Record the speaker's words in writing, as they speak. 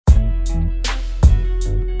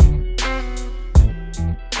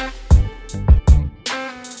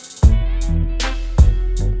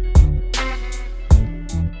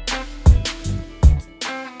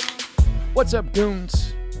What's up,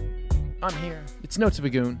 goons? I'm here. It's Notes of a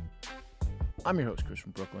Goon. I'm your host, Chris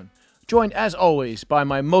from Brooklyn. Joined, as always, by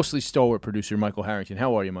my mostly stalwart producer, Michael Harrington.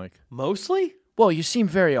 How are you, Mike? Mostly? Well, you seem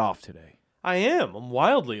very off today. I am. I'm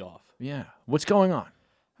wildly off. Yeah. What's going on?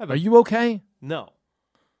 Are you okay? No.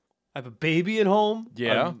 I have a baby at home.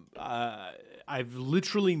 Yeah. I've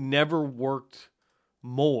literally never worked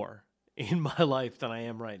more in my life than I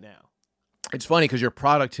am right now. It's funny because your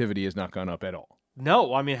productivity has not gone up at all.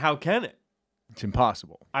 No, I mean, how can it? It's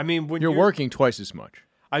impossible. I mean, when You're working twice as much.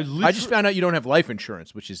 I just found out you don't have life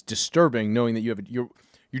insurance, which is disturbing, knowing that you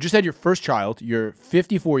just had your first child. You're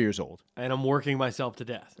 54 years old, and I'm working myself to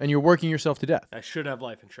death. and you're working yourself to death. I should have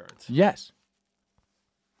life insurance. Yes,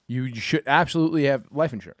 you should absolutely have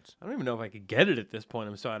life insurance. I don't even know if I could get it at this point.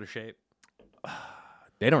 I'm so out of shape.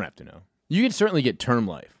 They don't have to know. You can certainly get term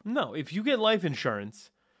life. No, if you get life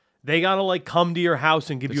insurance, they gotta come to your house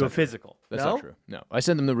and give you a physical. That's not true. No, I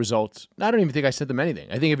sent them the results. I don't even think I sent them anything.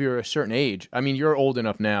 I think if you're a certain age, I mean, you're old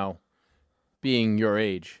enough now, being your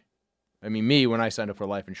age. I mean, me, when I signed up for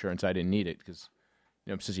life insurance, I didn't need it because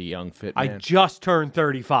I'm such a young, fit man. I just turned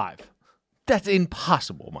 35. That's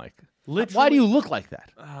impossible, Mike. Literally. Why do you look like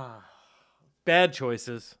that? Bad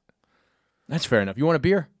choices. That's fair enough. You want a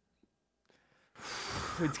beer?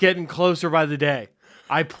 It's getting closer by the day.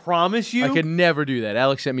 I promise you. I could never do that.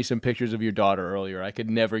 Alex sent me some pictures of your daughter earlier. I could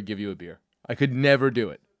never give you a beer. I could never do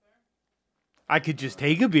it. I could just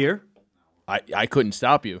take a beer. I couldn't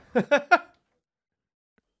stop you. I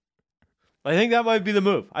think that might be the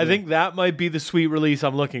move. I think that might be the sweet release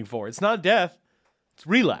I'm looking for. It's not death. It's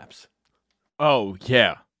relapse. Oh,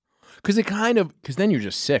 yeah. Because then you're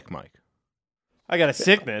just sick, Mike. I got a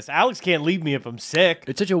sickness. Alex can't leave me if I'm sick.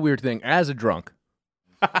 It's such a weird thing. As a drunk,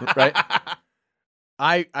 right?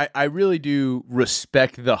 I really do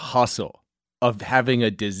respect the hustle of having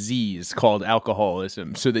a disease called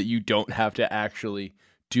alcoholism so that you don't have to actually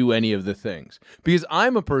do any of the things. Because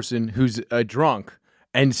I'm a person who's a drunk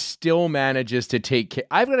and still manages to take care.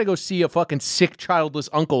 I've got to go see a fucking sick childless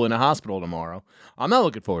uncle in a hospital tomorrow. I'm not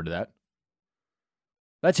looking forward to that.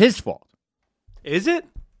 That's his fault. Is it?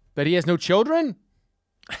 That he has no children?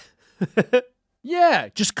 Yeah,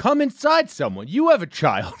 just come inside someone. You have a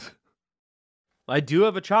child. I do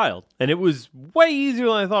have a child, and it was way easier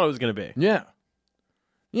than I thought it was going to be. Yeah.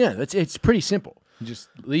 Yeah, it's pretty simple. You just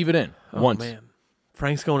leave it in once. Man.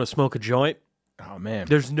 Frank's going to smoke a joint. Oh, man.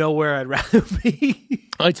 There's nowhere I'd rather be.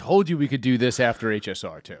 I told you we could do this after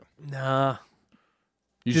HSR, too. Nah.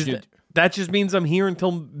 You should. That just means I'm here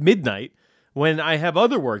until midnight when I have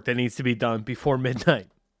other work that needs to be done before midnight.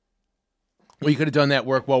 Well, you could have done that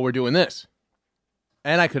work while we're doing this.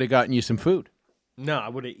 And I could have gotten you some food. No, I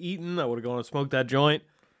would have eaten. I would have gone and smoked that joint.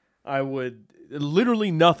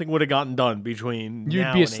 Literally nothing would have gotten done between You'd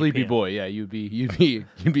now be a and sleepy 8 p.m. boy. Yeah, you'd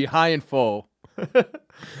be high and full.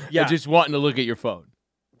 Yeah. And just wanting to look at your phone.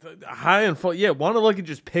 High and full. Yeah, want to look at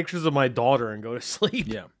just pictures of my daughter and go to sleep.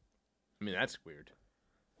 Yeah. I mean, that's weird.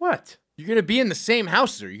 What? You're going to be in the same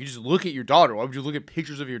house as her. You can just look at your daughter. Why would you look at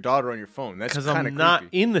pictures of your daughter on your phone? That's kind of creepy. Because I'm not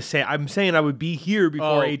in the same. I'm saying I would be here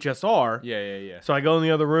before HSR. Yeah. So I go in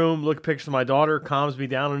the other room, look at pictures of my daughter, calms me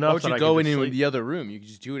down enough. Why would you go in the other room? You could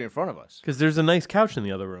just do it in front of us. Because there's a nice couch in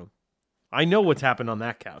the other room. I know what's happened on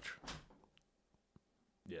that couch.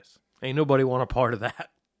 Yes. Ain't nobody want a part of that.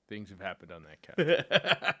 Things have happened on that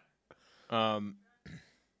couch.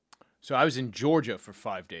 So I was in Georgia for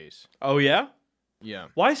 5 days. Oh, yeah? Yeah.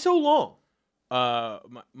 Why so long?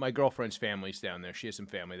 My girlfriend's family's down there. She has some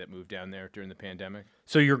family that moved down there during the pandemic.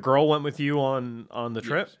 So your girl went with you on the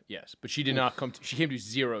trip? Yes. But she did not come. She came to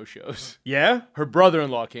 0 shows. Yeah? Her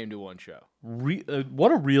brother-in-law came to 1 show.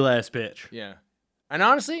 What a real-ass bitch. Yeah. And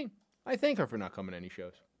honestly, I thank her for not coming to any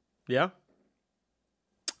shows. Yeah?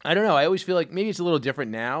 I don't know. I always feel like maybe it's a little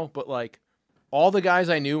different now, but all the guys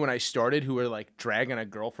I knew when I started who were dragging a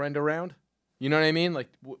girlfriend around, you know what I mean?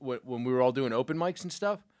 When we were all doing open mics and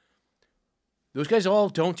stuff, those guys all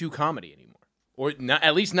don't do comedy anymore. Or not,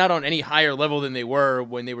 at least not on any higher level than they were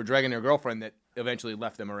when they were dragging their girlfriend that eventually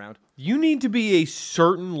left them around. You need to be a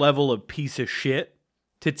certain level of piece of shit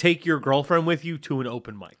to take your girlfriend with you to an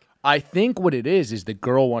open mic. I think what it is the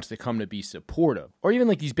girl wants to come to be supportive. Or even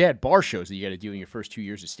these bad bar shows that you got to do in your first 2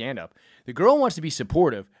 years of stand-up. The girl wants to be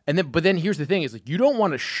supportive, but then here's the thing, is you don't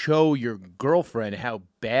want to show your girlfriend how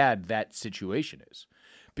bad that situation is.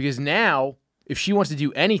 Because now, if she wants to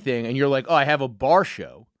do anything and you're like, oh, I have a bar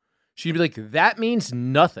show, she'd be like, that means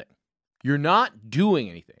nothing. You're not doing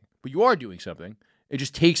anything, but you are doing something. It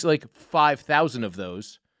just takes 5,000 of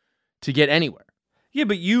those to get anywhere. Yeah,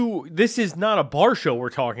 but this is not a bar show we're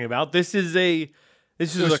talking about. This is a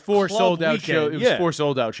 4 sold out shows. It was 4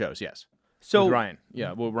 sold out shows, yes. So with Ryan.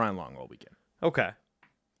 Yeah, Ryan Long all weekend. Okay.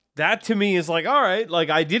 That to me is like, all right, like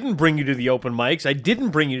I didn't bring you to the open mics. I didn't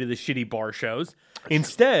bring you to the shitty bar shows.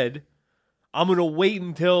 Instead, I'm going to wait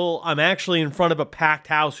until I'm actually in front of a packed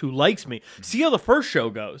house who likes me. See how the first show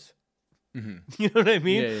goes. Mm-hmm. You know what I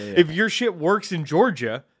mean? Yeah, yeah, yeah. If your shit works in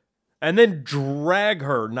Georgia, and then drag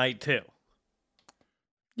her night 2.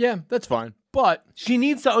 Yeah, that's fine. But She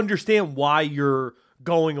needs to understand why you're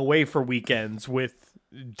going away for weekends with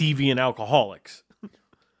deviant alcoholics.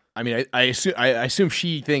 I mean, I assume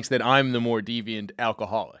she thinks that I'm the more deviant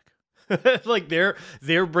alcoholic. Like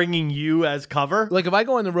they're bringing you as cover. Like if I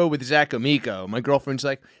go on the road with Zach Amico, my girlfriend's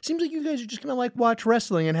like, seems like you guys are just gonna like watch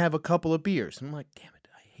wrestling and have a couple of beers. I'm like, damn it,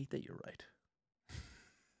 I hate that you're right.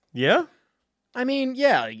 Yeah? I mean,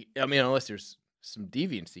 yeah. I mean, unless there's some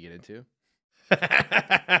deviance to get into,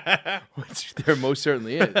 which there most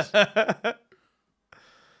certainly is.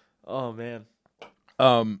 Oh man.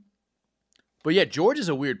 But yeah, Georgia's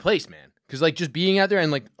a weird place, man. Because like just being out there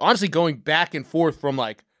and like honestly going back and forth from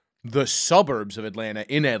like the suburbs of Atlanta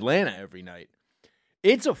in Atlanta every night,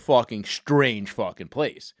 it's a fucking strange fucking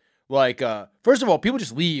place. Like, first of all, people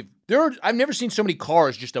just leave. I've never seen so many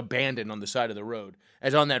cars just abandoned on the side of the road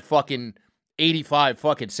as on that fucking 85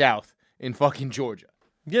 fucking south in fucking Georgia.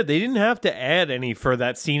 Yeah, they didn't have to add any for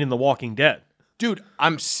that scene in The Walking Dead. Dude,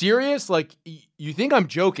 I'm serious. Like, you think I'm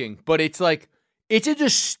joking, but it's like, it's a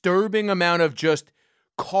disturbing amount of just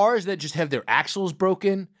cars that just have their axles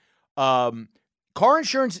broken. Car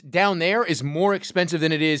insurance down there is more expensive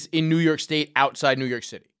than it is in New York State outside New York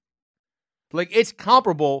City. Like, it's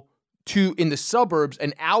comparable to, in the suburbs,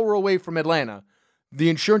 an hour away from Atlanta, the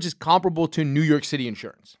insurance is comparable to New York City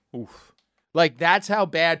insurance. Oof. Like, that's how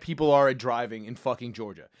bad people are at driving in fucking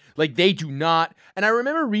Georgia. Like, they do not. And I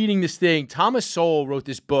remember reading this thing. Thomas Sowell wrote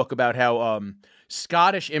this book about how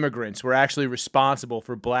Scottish immigrants were actually responsible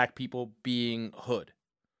for black people being hood.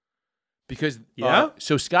 Because,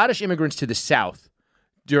 so Scottish immigrants to the South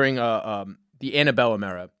during the antebellum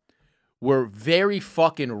era were very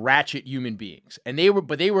fucking ratchet human beings. And they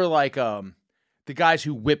were like the guys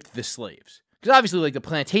who whipped the slaves. Because obviously, like, the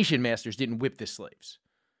plantation masters didn't whip the slaves.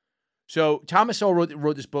 So Thomas Sowell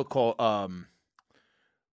wrote this book called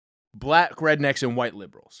Black Rednecks and White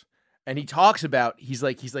Liberals. And he talks about, he's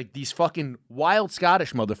like, these fucking wild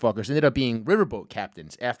Scottish motherfuckers ended up being riverboat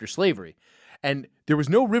captains after slavery. And there was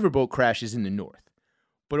no riverboat crashes in the North.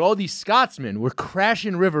 But all these Scotsmen were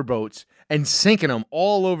crashing riverboats and sinking them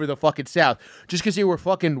all over the fucking South just because they were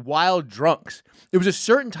fucking wild drunks. There was a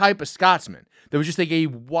certain type of Scotsman that was just like a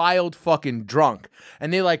wild fucking drunk.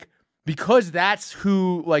 And they like, because that's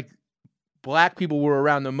who like black people were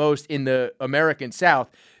around the most in the American South,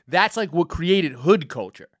 that's like what created hood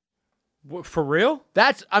culture. For real?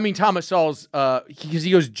 That's, I mean, Thomas Sowell's, because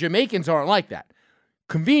he goes, Jamaicans aren't like that.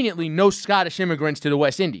 Conveniently, no Scottish immigrants to the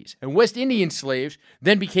West Indies. And West Indian slaves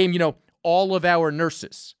then became, all of our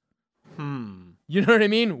nurses. You know what I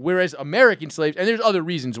mean? Whereas American slaves, and there's other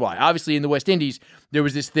reasons why. Obviously, in the West Indies, there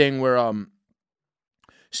was this thing where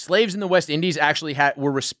slaves in the West Indies actually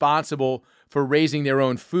were responsible for raising their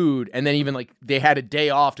own food, and then even like they had a day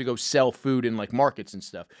off to go sell food in like markets and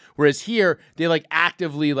stuff. Whereas here, they like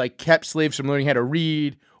actively like kept slaves from learning how to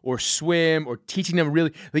read or swim or teaching them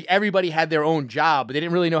really, like everybody had their own job, but they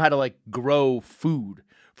didn't really know how to like grow food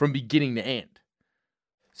from beginning to end.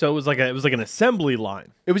 So it was like an assembly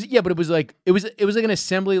line. It was, yeah, but it was like an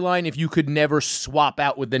assembly line if you could never swap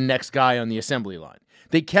out with the next guy on the assembly line.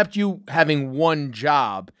 They kept you having one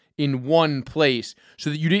job in one place so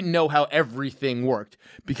that you didn't know how everything worked.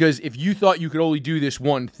 Because if you thought you could only do this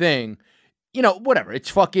one thing, whatever,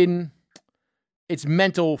 it's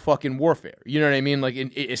mental fucking warfare. You know what I mean? Like,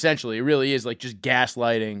 essentially, it really is like just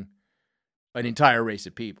gaslighting an entire race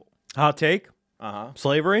of people. Hot take?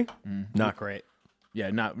 Slavery? Not great.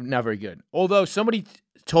 Yeah, not very good. Although somebody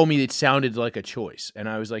told me it sounded like a choice, and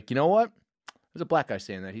I was like, you know what? There's a black guy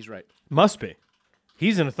saying that. He's right. Must be.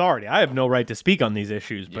 He's an authority. I have no right to speak on these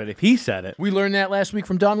issues, but if he said it, we learned that last week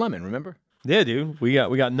from Don Lemon. Remember? Yeah, dude. We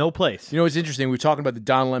got no place. You know what's interesting? We were talking about the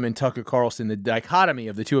Don Lemon, Tucker Carlson, the dichotomy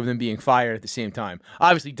of the two of them being fired at the same time.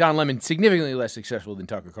 Obviously, Don Lemon significantly less successful than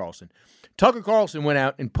Tucker Carlson. Tucker Carlson went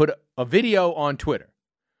out and put a video on Twitter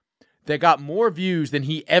that got more views than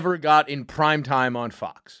he ever got in primetime on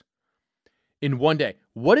Fox in one day.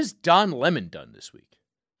 What has Don Lemon done this week?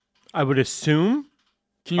 I would assume.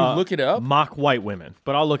 Can you look it up? Mock white women,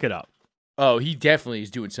 but I'll look it up. Oh, he definitely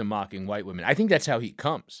is doing some mocking white women. I think that's how he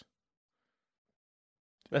comes.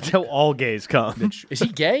 That's how all gays come. Is he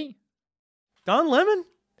gay? Don Lemon?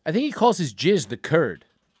 I think he calls his jizz the curd.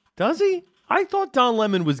 Does he? I thought Don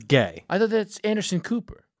Lemon was gay. I thought that's Anderson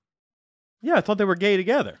Cooper. Yeah, I thought they were gay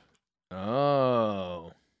together.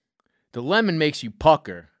 Oh. The lemon makes you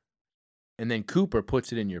pucker, and then Cooper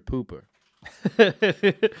puts it in your pooper.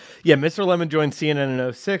 Yeah, Mr. Lemon joined CNN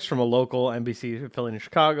in 06 from a local NBC affiliate in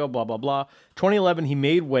Chicago, blah, blah, blah. 2011, he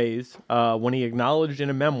made waves when he acknowledged in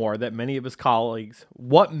a memoir that many of his colleagues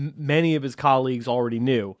already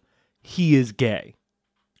knew, he is gay.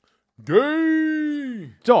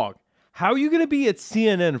 Gay! Dog, how are you going to be at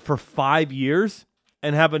CNN for 5 years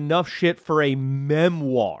and have enough shit for a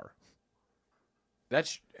memoir?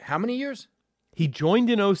 That's how many years? He joined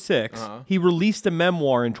in 06. He released a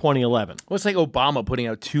memoir in 2011. Well, it's like Obama putting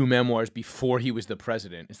out 2 memoirs before he was the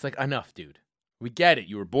president. It's like, enough, dude. We get it.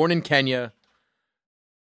 You were born in Kenya.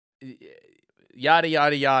 Yada,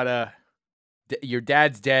 yada, yada. Your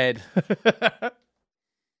dad's dead.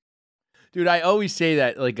 Dude, I always say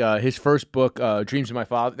that, like, his first book, Dreams of My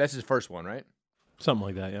Father, that's his first one, right? Something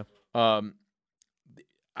like that, yeah.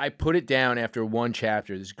 I put it down after one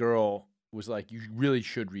chapter. This girl was like, you really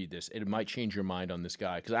should read this. It might change your mind on this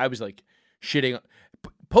guy. Because I was like shitting.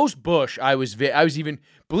 Post-Bush, I was even,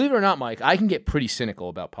 believe it or not, Mike, I can get pretty cynical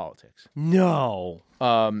about politics. No.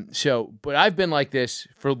 But I've been like this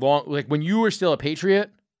for long. Like when you were still a patriot,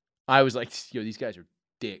 I was like, yo, these guys are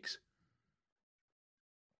dicks.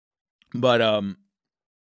 But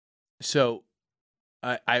so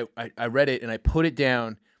I read it and I put it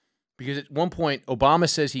down because at one point Obama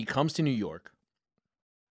says he comes to New York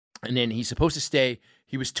and then he's supposed to stay.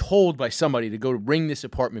 He was told by somebody to go to ring this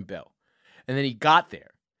apartment bell. And then he got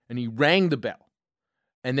there and he rang the bell.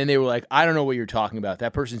 And then they were like, I don't know what you're talking about.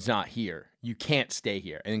 That person's not here. You can't stay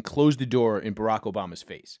here. And then closed the door in Barack Obama's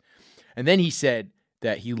face. And then he said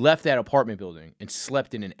that he left that apartment building and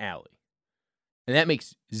slept in an alley. And that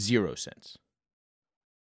makes 0 sense.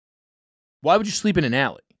 Why would you sleep in an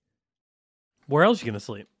alley? Where else are you going to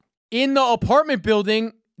sleep? In the apartment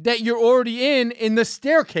building that you're already in the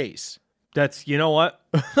staircase. That's, you know what?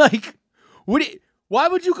 Like, why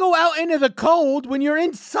would you go out into the cold when you're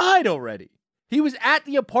inside already? He was at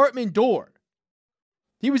the apartment door.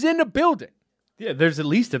 He was in the building. Yeah, there's at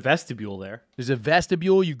least a vestibule there. There's a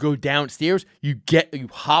vestibule. You go downstairs. You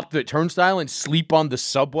hop the turnstile and sleep on the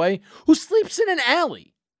subway. Who sleeps in an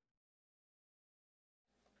alley?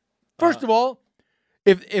 First of all,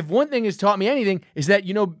 if one thing has taught me anything is that,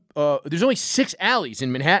 there's only 6 alleys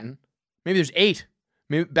in Manhattan. Maybe there's 8.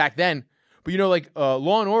 Maybe back then. But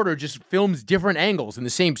Law and Order just films different angles in the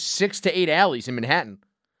same 6 to 8 alleys in Manhattan.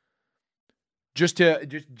 Just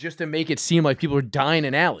to make it seem like people are dying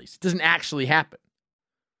in alleys. It doesn't actually happen.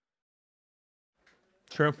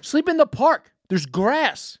 True. Sleep in the park. There's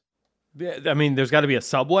grass. Yeah, I mean, there's got to be a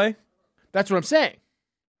Subway. That's what I'm saying.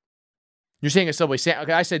 You're saying a Subway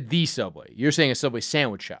okay, I said the Subway. You're saying a Subway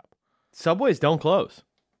sandwich shop. Subways don't close.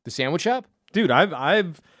 The sandwich shop? Dude,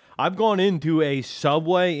 I've gone into a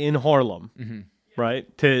Subway in Harlem, right?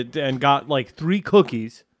 And got like 3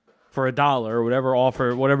 cookies for $1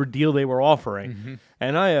 or whatever deal they were offering.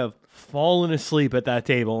 And I have fallen asleep at that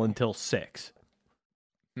table until 6.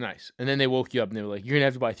 Nice. And then they woke you up and they were like, you're gonna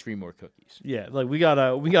have to buy 3 more cookies. Yeah, like we got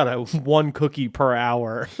a 1 cookie per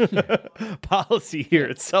hour policy here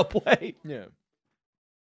at Subway. Yeah.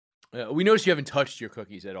 We noticed you haven't touched your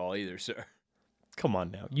cookies at all either, sir. Come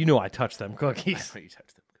on now. You know I touched them cookies. I know you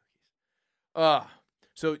touched them cookies.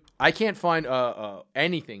 So I can't find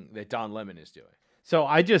anything that Don Lemon is doing. So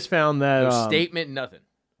I just found that No statement, nothing.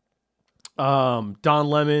 Don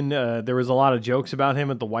Lemon, there was a lot of jokes about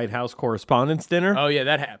him at the White House Correspondents' Dinner. Oh yeah,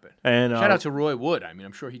 that happened. And shout out to Roy Wood. I mean,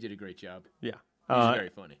 I'm sure he did a great job. Yeah, he's very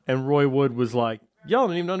funny. And Roy Wood was like, "Y'all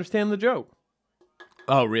didn't even understand the joke."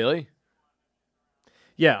 Oh really?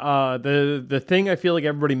 Yeah. The thing I feel like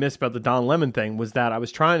everybody missed about the Don Lemon thing was that I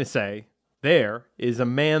was trying to say there is a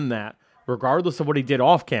man that, regardless of what he did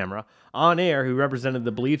off camera, on air, who represented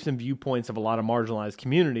the beliefs and viewpoints of a lot of marginalized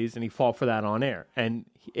communities, and he fought for that on air. And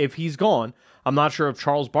if he's gone, I'm not sure if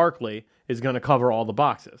Charles Barkley is going to cover all the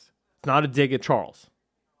boxes. It's not a dig at Charles.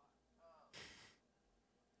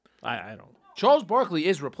 I don't. Charles Barkley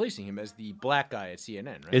is replacing him as the black guy at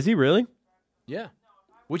CNN, right? Is he really? Yeah.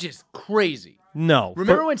 Which is crazy. No.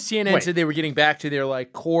 Remember when CNN said they were getting back to their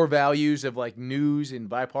core values of news and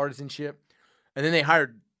bipartisanship? And then they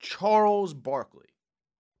hired Charles Barkley.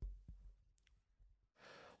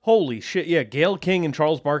 Holy shit, yeah. Gayle King and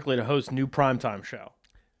Charles Barkley to host new primetime show.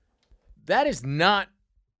 That is not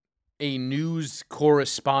a news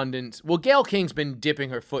correspondent. Well, Gayle King's been dipping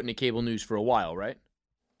her foot into cable news for a while, right?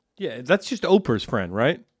 Yeah, that's just Oprah's friend,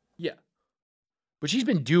 right? Yeah. But she's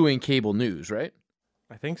been doing cable news, right?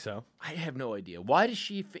 I think so. I have no idea. Why does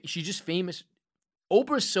she's just famous?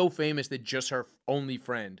 Oprah's so famous that just her only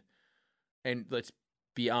friend, and let's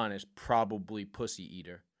be honest, probably pussy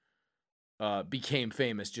eater, became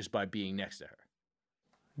famous just by being next to her.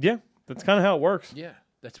 Yeah, that's kind of how it works. Yeah,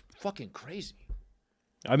 that's fucking crazy.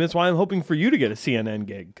 I mean, that's why I'm hoping for you to get a CNN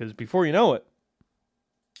gig, because before you know it,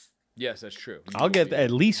 Yes, that's true. I'll get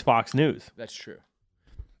at least Fox News. That's true.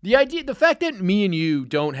 The fact that me and you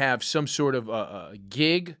don't have some sort of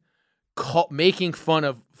gig making fun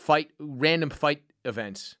of random fight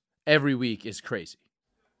events every week is crazy.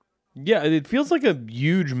 Yeah, it feels like a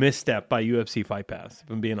huge misstep by UFC Fight Pass, if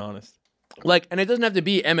I'm being honest. Like, and it doesn't have to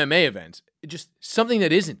be MMA events. It's just something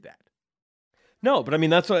that isn't that. No, but I mean,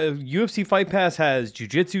 that's what UFC Fight Pass has.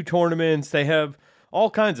 Jiu-jitsu tournaments. They have all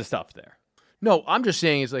kinds of stuff there. No, I'm just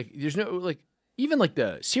saying it's like, there's no, like, even like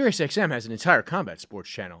the SiriusXM has an entire combat sports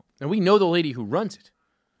channel, and we know the lady who runs it.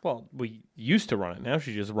 Well, we used to run it. Now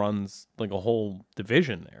she just runs like a whole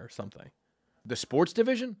division there or something. The sports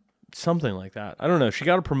division? Something like that. I don't know. She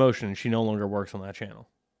got a promotion and she no longer works on that channel.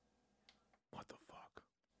 What the fuck?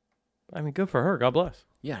 I mean, good for her. God bless.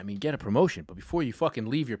 Yeah, I mean, get a promotion, but before you fucking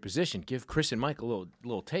leave your position, give Chris and Mike a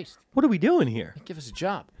little taste. What are we doing here? Give us a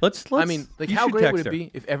job. Let's I mean, like, how great would it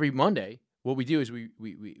be if every Monday what we do is we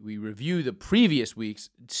review the previous week's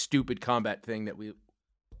stupid combat thing that we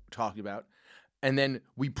talked about, and then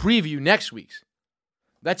we preview next week's.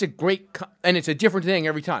 That's a great, and it's a different thing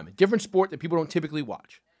every time. A different sport that people don't typically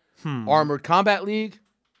watch. Armored Combat League,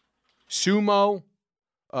 sumo,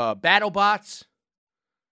 battle bots,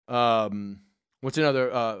 what's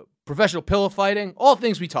another? Professional pillow fighting, all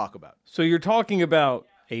things we talk about. So you're talking about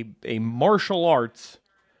a martial arts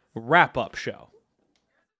wrap-up show.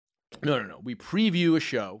 No. We preview a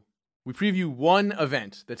show. We preview one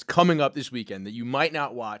event that's coming up this weekend that you might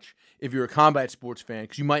not watch if you're a combat sports fan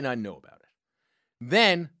because you might not know about it.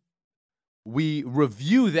 Then we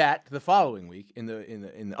review that the following week in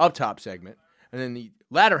the up top segment, and then the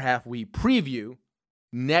latter half we preview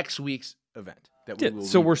next week's event.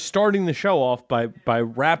 We're starting the show off by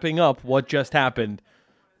wrapping up what just happened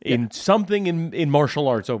in something in martial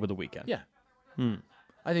arts over the weekend. Yeah.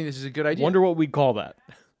 I think this is a good idea. Wonder what we'd call that.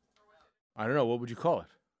 I don't know. What would you call it?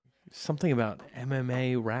 Something about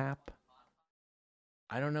MMA rap.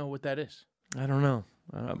 I don't know what that is. I don't know.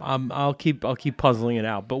 I'll keep puzzling it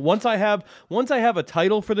out. But once I have a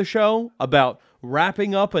title for the show about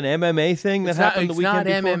wrapping up an MMA thing that happened the weekend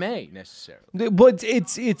before. It's not MMA necessarily. But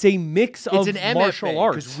it's a mix of it's an martial MFA,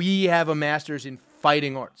 arts. Because we have a master's in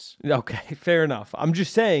fighting arts. Okay, fair enough. I'm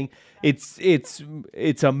just saying it's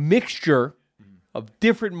a mixture of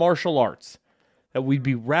different martial arts that we'd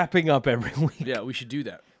be wrapping up every week. Yeah, we should do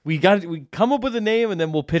that. We come up with a name and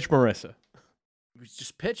then we'll pitch Marissa. We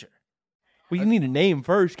just pitch her. Well, you need a name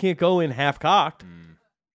first. Can't go in half-cocked.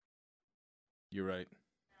 You're right.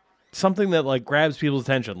 Something that like grabs people's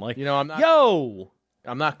attention. Like, I'm not. Yo!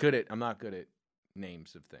 I'm not good at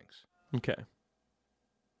names of things. Okay.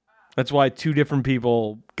 That's why two different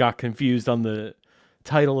people got confused on the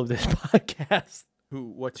title of this podcast. Who?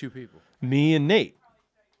 What two people? Me and Nate.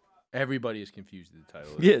 Everybody is confused with the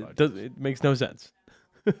title of this podcast. It makes no sense.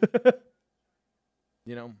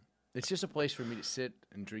 It's just a place for me to sit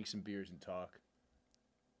and drink some beers and talk.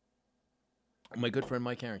 My good friend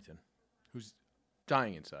Mike Harrington, who's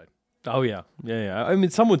dying inside. Oh yeah. I mean,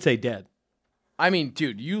 some would say dead. I mean,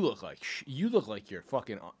 dude, you look like you're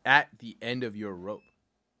fucking at the end of your rope.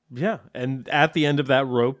 Yeah, and at the end of that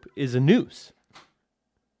rope is a noose.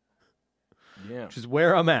 Yeah, which is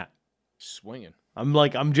where I'm at. Swinging.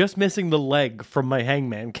 I'm just missing the leg from my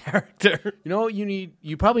hangman character. You know what you need?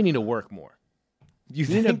 You probably need to work more. You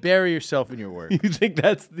need to bury yourself in your work. You think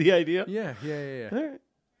that's the idea? Yeah. All right.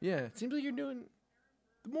 Yeah, it seems like you're doing.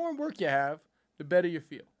 The more work you have, the better you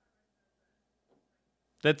feel.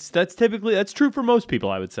 That's true for most people,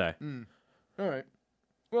 I would say. All right.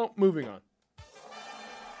 Well, moving on.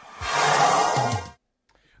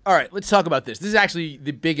 All right, let's talk about this. This is actually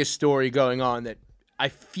the biggest story going on that I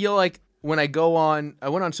feel like when I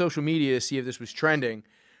went on social media to see if this was trending.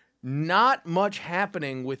 Not much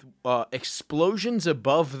happening with explosions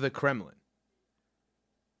above the Kremlin.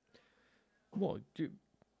 Well, dude,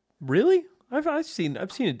 really? I've seen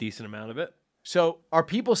a decent amount of it. So are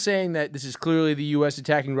people saying that this is clearly the U.S.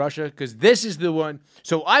 attacking Russia? Because this is the one.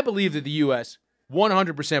 So I believe that the U.S.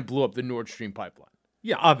 100% blew up the Nord Stream pipeline.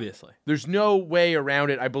 Yeah, obviously. There's no way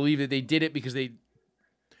around it. I believe that they did it because they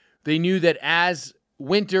knew that as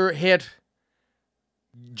winter hit,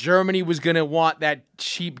 Germany was going to want that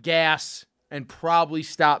cheap gas and probably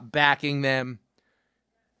stop backing them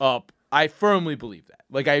up. I firmly believe that.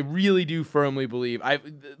 Like, I really do firmly believe.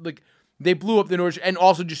 They blew up the Nord Stream, and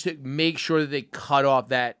also just to make sure that they cut off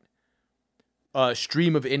that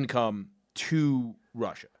stream of income to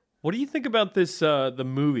Russia. What do you think about this, the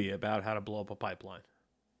movie about how to blow up a pipeline?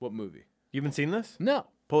 What movie? You haven't seen this? No,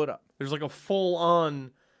 pull it up. There's like a full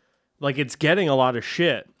on, like it's getting a lot of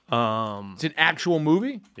shit. It's an actual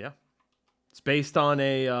movie. Yeah. It's based on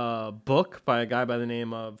a book by a guy by the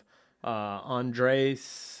name of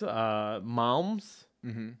Andres Malms.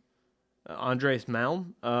 Mm-hmm. Andres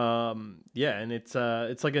Malm. Yeah, and it's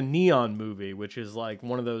like a Neon movie, which is like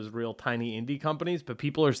one of those real tiny indie companies, but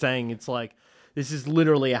people are saying it's like this is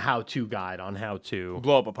literally a how-to guide on how to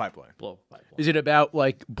Blow up a pipeline. blow up a pipeline. Is it about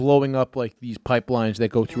like blowing up like these pipelines that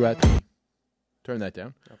go throughout? Turn that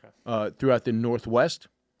down. Okay. Throughout the Northwest.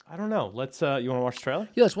 I don't know. Let's you want to watch the trailer?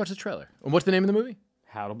 Yeah, let's watch the trailer. And what's the name of the movie?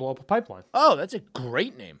 How to blow up a pipeline. Oh, that's a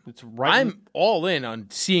great name. It's right. I'm all in on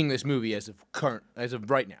seeing this movie as of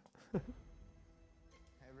right now. Hey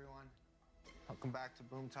everyone, welcome back to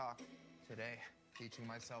Boom Talk. Today, teaching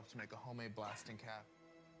myself to make a homemade blasting cap.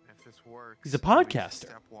 If this works, He's a it'll be podcaster.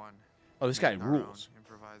 Step one. Oh, this guy Our own rules.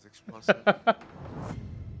 improvised explosive.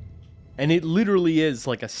 And it literally is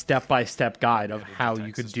like a step-by-step guide of Headed to how you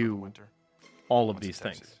Texas could for the do winter. all of What's these in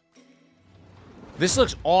Texas? things. This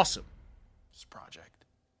looks awesome. This project.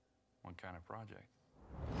 What kind of project?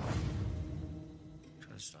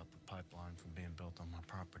 Try to stop the pipeline from being built on my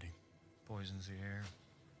property. Poisons the air,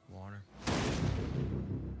 water.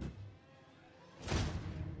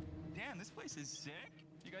 Damn, this place is sick.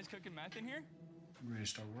 You guys cooking meth in here? Ready to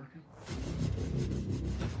start working?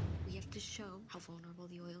 We have to show how vulnerable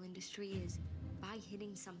the oil industry is by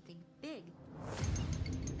hitting something big.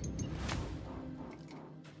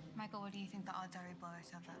 Michael, what do you think the odds are we blow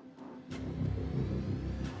ourselves up?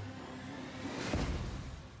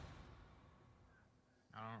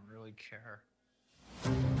 I don't really care.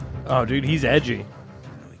 Oh, dude, he's edgy.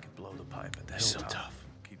 We could blow the pipe at the So hilltop. tough.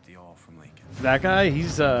 Keep the oil from leaking. That guy,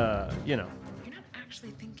 he's you know, You're not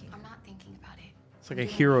actually thinking. I'm not thinking about it. it's like a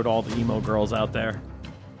hero to all the emo girls out there.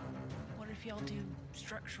 What if y'all do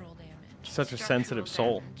structural damage? Such a sensitive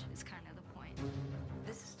soul. Is kind of the point.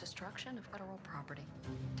 This is destruction of federal property.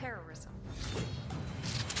 Terrorism.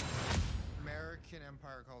 American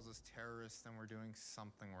Empire calls us terrorists, then we're doing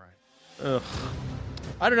something right. Ugh.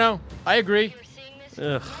 I don't know. I agree. You're seeing this?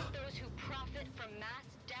 Ugh. Let those who profit from mass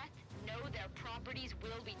death know their properties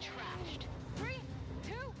will be trashed. 3,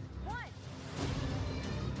 2, 1.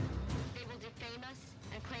 They will defame us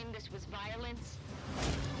and claim this was violence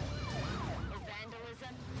or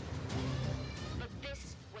vandalism. But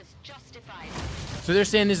this was justified. So they're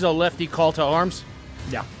saying this is a lefty call to arms?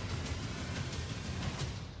 Yeah.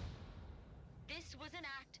 This was an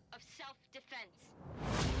act of self-defense.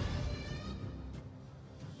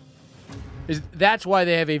 That's why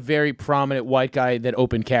they have a very prominent white guy that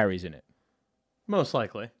open carries in it. Most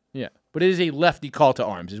likely. Yeah. But it is a lefty call to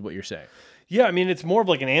arms, is what you're saying. Yeah, I mean, it's more of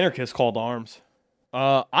like an anarchist call to arms.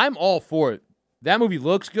 I'm all for it. That movie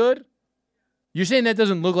looks good. You're saying that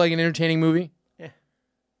doesn't look like an entertaining movie? Yeah.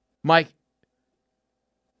 Mike,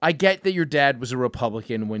 I get that your dad was a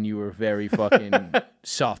Republican when you were very fucking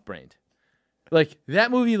soft-brained. Like, that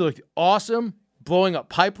movie looked awesome. Blowing up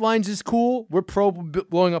pipelines is cool. We're pro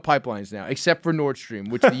blowing up pipelines now, except for Nord Stream,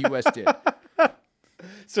 which the U.S. did.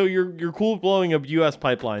 So you're cool with blowing up U.S.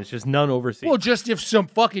 pipelines, just none overseas. Well, just if some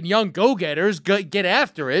fucking young go-getters get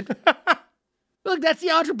after it. Look, that's the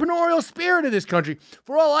entrepreneurial spirit of this country.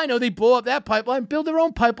 For all I know, they blow up that pipeline, build their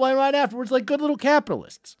own pipeline right afterwards like good little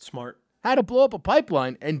capitalists. Smart. How to blow up a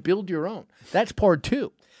pipeline and build your own. That's part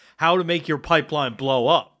 2. How to make your pipeline blow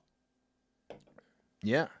up.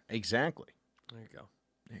 Yeah, exactly. There you go.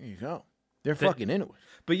 There you go. They're fucking into it.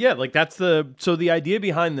 But yeah, like that's the idea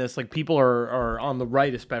behind this. Like people are on the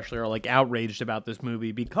right especially are like outraged about this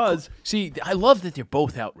movie because See, I love that they're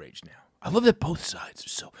both outraged now. I love that both sides are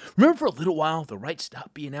so. Remember for a little while, the right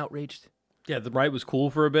stopped being outraged? yeah, the right was cool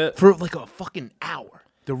for a bit. For like a fucking hour.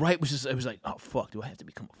 The right was just, it was like, oh, fuck, do I have to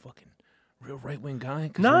become a fucking real right-wing guy?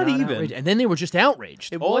 'Cause Not we're even. outraged? And then they were just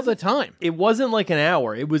outraged all the wasn't- time. It wasn't like an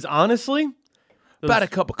hour. It was honestly About a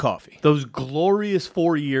cup of coffee. those glorious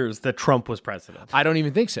 4 years that Trump was president. I don't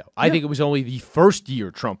even think so. I think it was only the first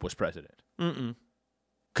year Trump was president.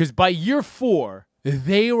 Because by year 4,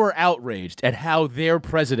 they were outraged at how their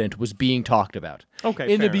president was being talked about. Okay,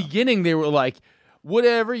 In the fair enough. beginning, they were like,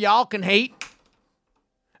 whatever, y'all can hate.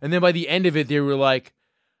 And then by the end of it, they were like,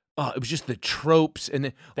 oh, it was just the tropes. And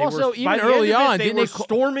then, They also, were, even by the early end of it, on, they didn't were they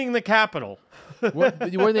storming the Capitol.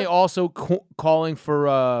 weren't they also calling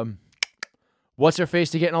for what's her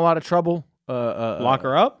face to get in a lot of trouble? Lock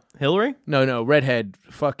her up, Hillary, No, redhead,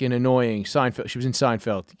 fucking annoying. Seinfeld. She was in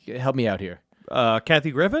Seinfeld. Help me out here.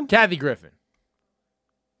 Kathy Griffin. Kathy Griffin.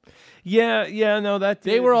 Yeah, no, that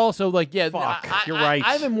They were also like, yeah. Fuck, you're I, right.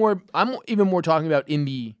 I'm even more talking about in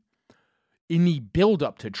the in the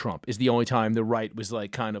build-up to Trump is the only time the right was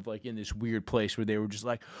like kind of like in this weird place where they were just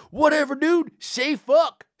like, whatever, dude, say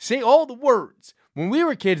fuck. Say all the words. When we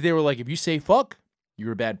were kids, they were like, if you say fuck,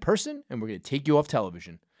 you're a bad person, and we're going to take you off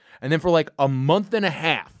television. And then for like a month and a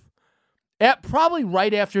half, probably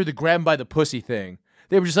right after the grab by the pussy thing,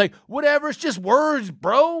 they were just like, whatever, it's just words,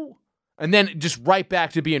 bro. And then just right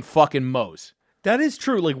back to being fucking moes. That is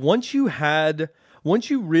true. Like once you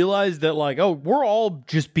realize that like, oh, we're all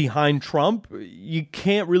just behind Trump, you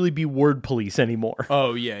can't really be word police anymore.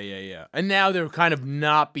 Oh, yeah. And now they're kind of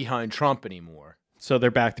not behind Trump anymore. So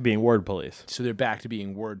they're back to being word police.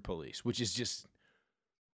 Which is just,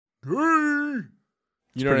 hey,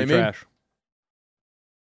 you know what I mean? Trash.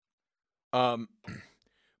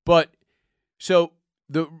 But so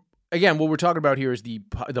what we're talking about here is the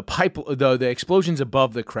explosions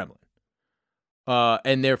above the Kremlin.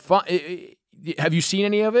 And they're fun. Have you seen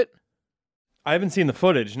any of it? I haven't seen the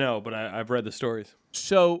footage, no, but I've read the stories.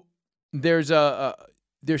 So there's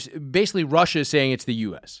basically Russia is saying it's the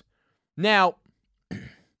U.S. Now,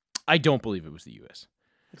 I don't believe it was the U.S.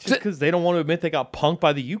 It's just because they don't want to admit they got punked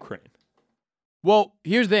by the Ukraine. Well,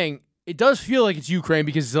 here's the thing. It does feel like it's Ukraine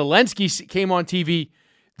because Zelensky came on TV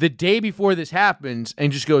the day before this happens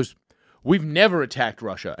and just goes, we've never attacked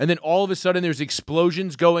Russia. And then all of a sudden there's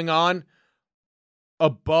explosions going on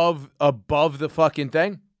above the fucking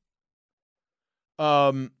thing.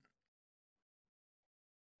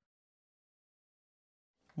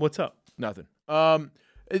 What's up? Nothing.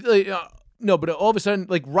 No, but all of a sudden,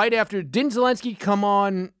 like right after, didn't Zelensky come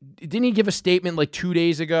on? Didn't he give a statement like 2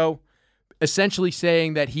 days ago, essentially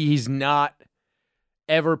saying that he's not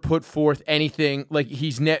ever put forth anything like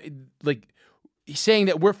he's saying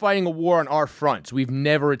that we're fighting a war on our fronts. We've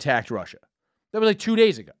never attacked Russia. That was like 2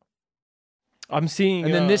 days ago. I'm seeing,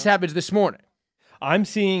 and then this happens this morning. I'm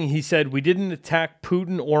seeing. He said we didn't attack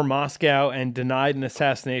Putin or Moscow and denied an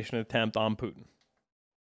assassination attempt on Putin.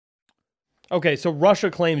 Okay, so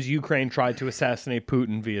Russia claims Ukraine tried to assassinate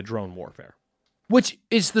Putin via drone warfare. Which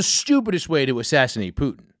is the stupidest way to assassinate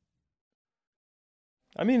Putin.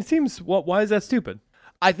 I mean, it seems, why is that stupid?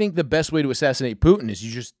 I think the best way to assassinate Putin is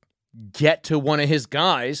you just get to one of his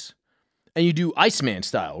guys and you do Iceman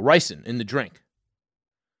style, ricin in the drink.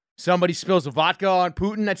 Somebody spills a vodka on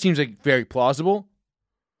Putin, that seems like very plausible.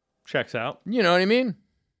 Checks out. You know what I mean?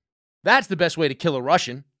 That's the best way to kill a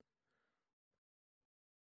Russian.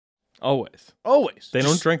 Always. They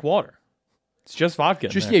don't drink water. It's just vodka.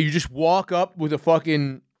 You just walk up with a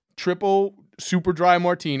fucking triple super dry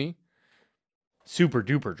martini. Super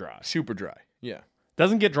duper dry. Super dry. Yeah.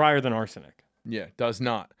 Doesn't get drier than arsenic. Yeah, does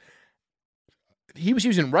not. He was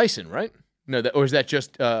using ricin, right? No, or is that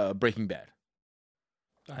just Breaking Bad?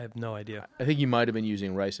 I have no idea. I think he might have been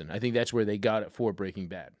using ricin. I think that's where they got it for Breaking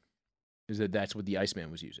Bad. That's what the Iceman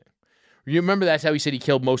was using. You remember that's how he said he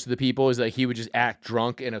killed most of the people? Is like he would just act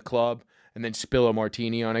drunk in a club and then spill a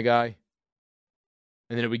martini on a guy.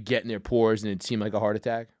 And then it would get in their pores and it'd seem like a heart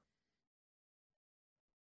attack.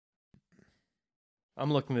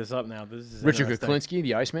 I'm looking this up now. This is Richard Kuklinski,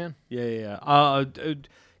 the Iceman? Yeah.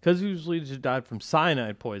 Because he usually just died from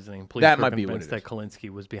cyanide poisoning. Police that were might be what it is. that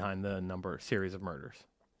Kalinsky was behind the series of murders.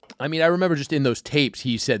 I mean, I remember just in those tapes,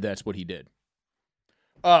 he said that's what he did.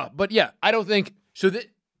 But yeah, I don't think so.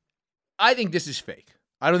 I think this is fake.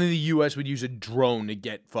 I don't think the U.S. would use a drone to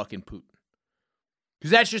get fucking Putin.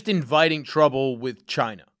 Because that's just inviting trouble with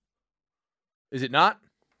China. Is it not?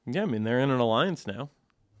 Yeah, I mean, they're in an alliance now.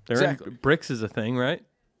 Exactly. BRICS is a thing, right?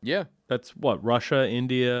 Yeah. That's what? Russia,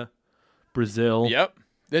 India, Brazil. Yep.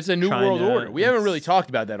 That's a new China, world order. We haven't really talked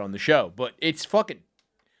about that on the show, but it's fucking...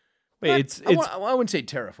 Wait, I wouldn't say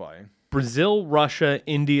terrifying. Brazil, Russia,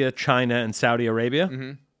 India, China, and Saudi Arabia.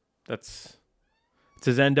 Mm-hmm. It's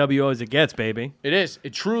as NWO as it gets, baby. It is.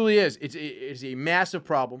 It truly is. It's a massive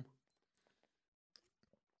problem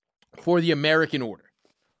for the American order.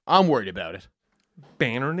 I'm worried about it.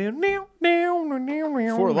 For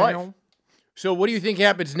life. So what do you think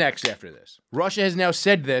happens next after this? Russia has now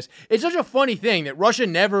said this. It's such a funny thing that Russia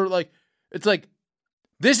never, it's like,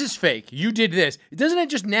 this is fake. You did this. Doesn't it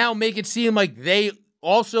just now make it seem like they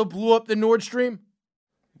also blew up the Nord Stream?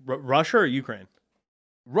 Russia or Ukraine?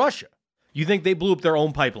 Russia. You think they blew up their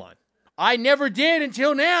own pipeline? I never did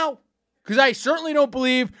until now. Because I certainly don't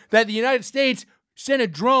believe that the United States sent a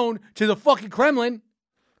drone to the fucking Kremlin.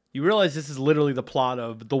 You realize this is literally the plot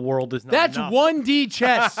of The World Is Not That's Enough. 1D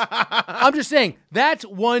chess. I'm just saying, that's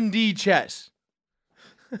 1D chess.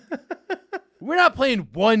 We're not playing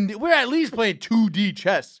 1D. We're at least playing 2D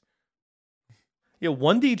chess. Yeah,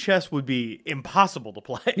 1D chess would be impossible to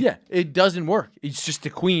play. Yeah, it doesn't work. It's just a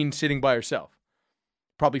queen sitting by herself.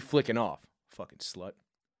 Probably flicking off. Fucking slut.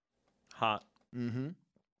 Hot.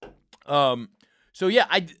 So yeah,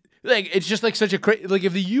 it's just like such a like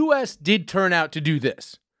if the U.S. did turn out to do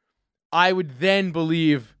this, I would then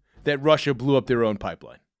believe that Russia blew up their own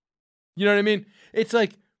pipeline. You know what I mean? It's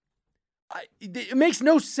like it makes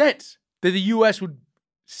no sense that the U.S. would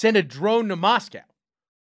send a drone to Moscow.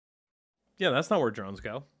 Yeah, that's not where drones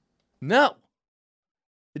go. No,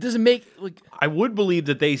 it doesn't make like. I would believe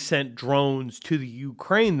that they sent drones to the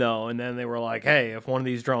Ukraine, though, and then they were like, hey, if one of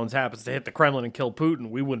these drones happens to hit the Kremlin and kill Putin,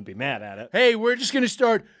 we wouldn't be mad at it. Hey, we're just going to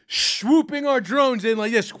start swooping our drones in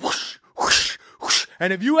like this. Whoosh, whoosh, whoosh.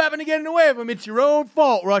 And if you happen to get in the way of them, it's your own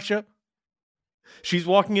fault, Russia. She's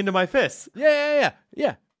walking into my fists. Yeah.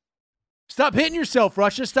 Stop hitting yourself,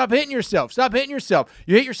 Russia. Stop hitting yourself. Stop hitting yourself.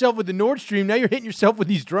 You hit yourself with the Nord Stream. Now you're hitting yourself with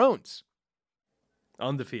these drones.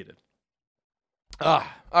 Undefeated. All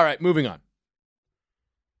right, moving on.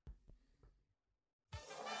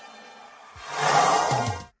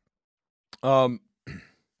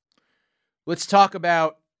 Let's talk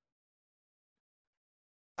about.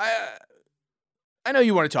 I know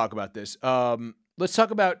you want to talk about this. Let's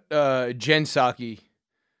talk about Jen Psaki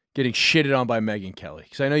getting shitted on by Megyn Kelly,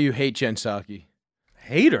 because I know you hate Jen Psaki.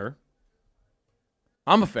 Hate her?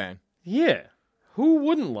 I'm a fan. Yeah. Who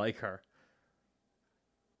wouldn't like her?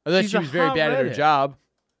 I thought She's she a was very hot bad at her redhead. job.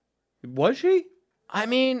 Was she? I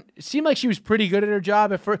mean, it seemed like she was pretty good at her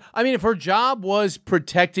job. If her job was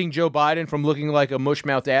protecting Joe Biden from looking like a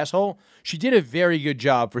mush-mouthed asshole, she did a very good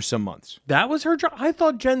job for some months. That was her job? I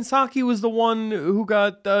thought Jen Psaki was the one who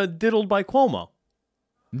got diddled by Cuomo.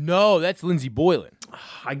 No, that's Lindsey Boylan.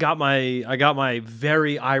 I got my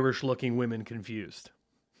very Irish-looking women confused.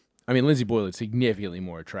 I mean, Lindsey Boylan's significantly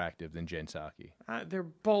more attractive than Jen Psaki. They're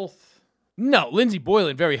both... No, Lindsey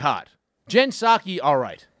Boylan, very hot. Jen Psaki, all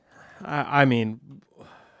right. I mean,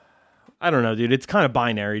 I don't know, dude. It's kind of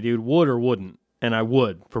binary, dude. Would or wouldn't. And I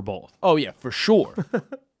would for both. Oh, yeah, for sure.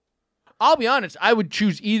 I'll be honest, I would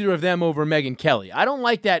choose either of them over Megyn Kelly. I don't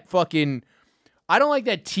like that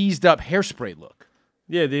teased up hairspray look.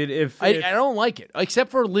 Yeah, dude. I don't like it, except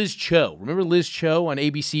for Liz Cho. Remember Liz Cho on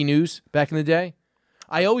ABC News back in the day?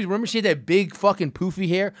 I always remember she had that big fucking poofy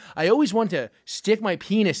hair. I always wanted to stick my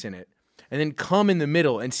penis in it and then come in the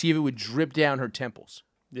middle and see if it would drip down her temples.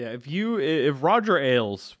 Yeah, if Roger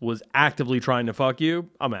Ailes was actively trying to fuck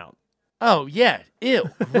you, I'm out. Oh, yeah. Ew.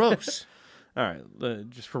 Gross. All right,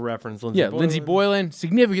 just for reference, Lindsey Boylan. Lindsey Boylan,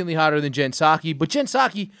 significantly hotter than Jen Psaki. But Jen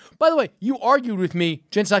Psaki, by the way, you argued with me,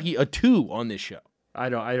 Jen Psaki, a 2 on this show. I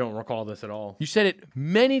don't recall this at all. You said it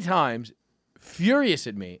many times, furious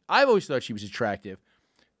at me. I've always thought she was attractive.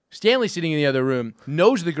 Stanley, sitting in the other room,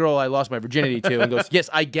 knows the girl I lost my virginity to and goes, yes,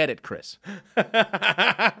 I get it, Chris.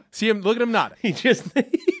 See him, look at him nodding.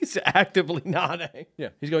 He's actively nodding. Yeah,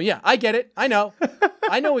 he's going, yeah, I get it. I know.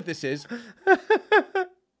 I know what this is.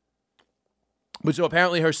 But so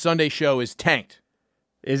apparently her Sunday show is tanked.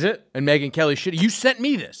 Is it? And Megyn Kelly shit. You sent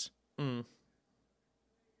me this.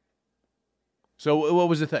 So what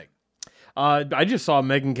was the thing? I just saw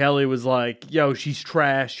Megyn Kelly was like, yo, she's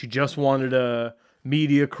trash. She just wanted a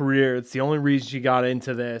media career. It's the only reason she got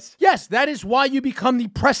into this. Yes, that is why you become the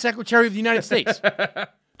press secretary of the United States.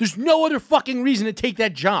 There's no other fucking reason to take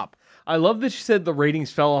that job. I love that she said the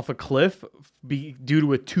ratings fell off a cliff due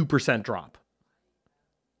to a 2% drop.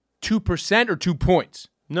 2% or 2 points?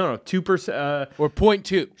 No, 2%. Or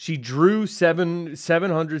 0.2. She drew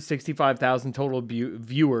 765,000 total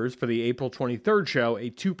viewers for the April 23rd show,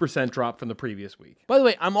 a 2% drop from the previous week. By the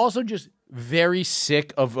way, I'm also just very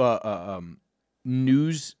sick of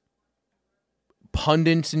news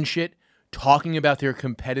pundits and shit talking about their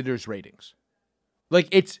competitors' ratings.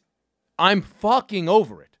 Like, I'm fucking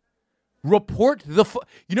over it. Report the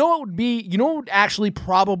you know what would actually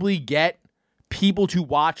probably get people to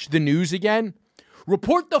watch the news again?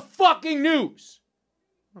 Report the fucking news.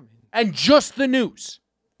 And just the news.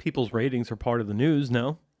 People's ratings are part of the news,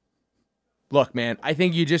 no? Look, man, I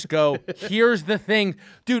think you just go, here's the thing.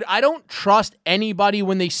 Dude, I don't trust anybody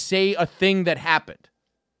when they say a thing that happened.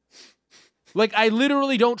 Like, I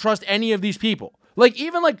literally don't trust any of these people. Like,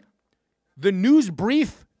 even like the news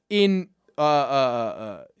brief in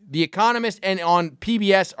The Economist and on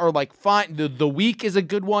PBS are like fine. The Week is a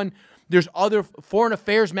good one. There's other Foreign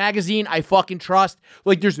Affairs magazine I fucking trust.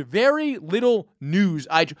 Like, there's very little news.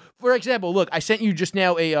 For example, look, I sent you just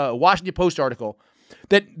now a Washington Post article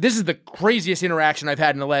that this is the craziest interaction I've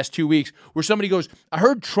had in the last 2 weeks, where somebody goes, I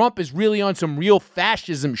heard Trump is really on some real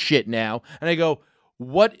fascism shit now. And I go,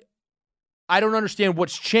 what? I don't understand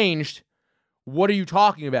what's changed. What are you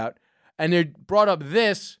talking about? And they brought up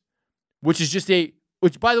this, which is just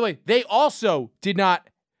which, by the way, they also did not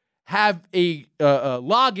have a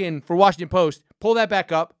login for Washington Post. Pull that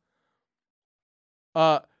back up.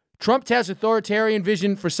 Trump has authoritarian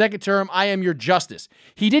vision for second term. I am your justice.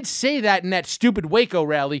 He did say that in that stupid Waco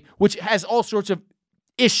rally, which has all sorts of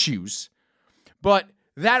issues. But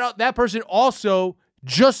that person also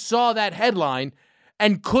just saw that headline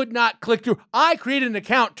and could not click through. I created an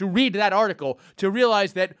account to read that article to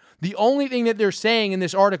realize that the only thing that they're saying in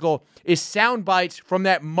this article is sound bites from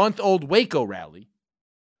that month-old Waco rally.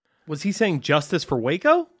 Was he saying justice for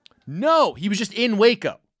Waco? No, he was just in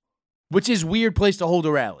Waco, which is a weird place to hold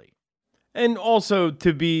a rally. And also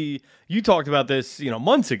you talked about this,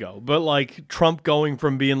 months ago, but like Trump going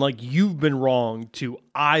from being like, you've been wrong to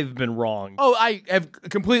I've been wrong. Oh, I have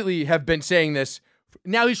completely been saying this.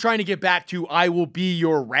 Now he's trying to get back to I will be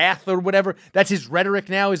your wrath or whatever. That's his rhetoric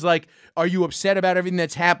now, is like, are you upset about everything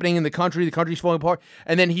that's happening in the country? The country's falling apart.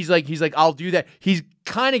 And then he's like, I'll do that. He's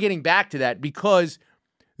kind of getting back to that because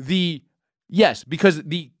the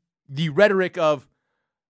rhetoric of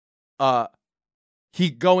he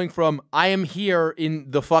going from I am here in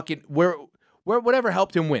the fucking where whatever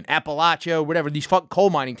helped him win, Appalachia, whatever, these fucking coal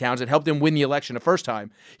mining towns that helped him win the election the first time.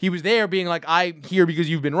 He was there being like, I'm here because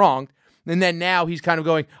you've been wronged. And then now he's kind of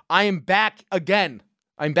going, I am back again.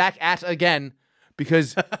 I'm back at again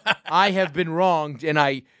because I have been wronged and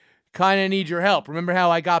I kind of need your help. Remember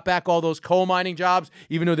how I got back all those coal mining jobs,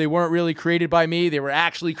 even though they weren't really created by me? They were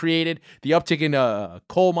actually created. The uptick in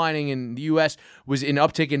coal mining in the U.S. was an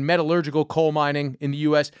uptick in metallurgical coal mining in the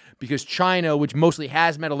U.S. because China, which mostly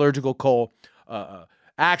has metallurgical coal,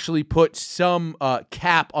 actually put some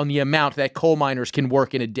cap on the amount that coal miners can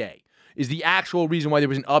work in a day. Is the actual reason why there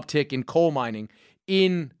was an uptick in coal mining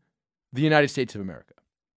in the United States of America.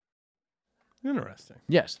 Interesting.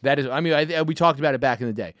 Yes, that is. I mean, we talked about it back in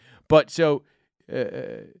the day. But so,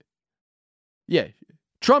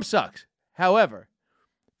 Trump sucks. However,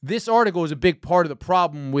 this article is a big part of the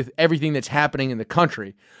problem with everything that's happening in the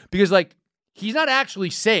country because, like, he's not actually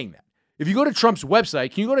saying that. If you go to Trump's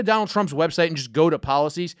website, can you go to Donald Trump's website and just go to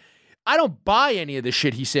policies? I don't buy any of the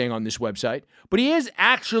shit he's saying on this website, but he is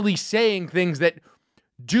actually saying things that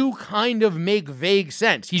do kind of make vague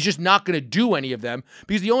sense. He's just not going to do any of them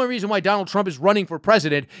because the only reason why Donald Trump is running for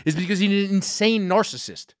president is because he's an insane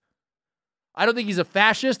narcissist. I don't think he's a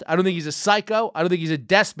fascist. I don't think he's a psycho. I don't think he's a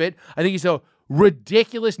despot. I think he's a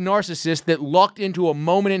ridiculous narcissist that lucked into a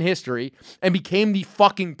moment in history and became the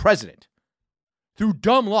fucking president through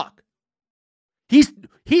dumb luck.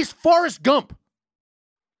 He's Forrest Gump.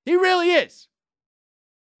 He really is.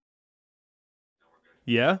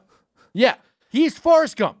 Yeah? Yeah. He's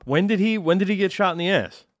Forrest Gump. When did he get shot in the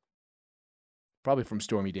ass? Probably from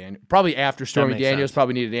Stormy Daniels. Probably after Stormy Daniels. Sense.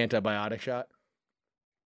 Probably needed an antibiotic shot.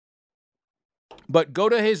 But go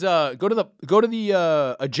to his go to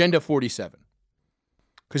the Agenda 47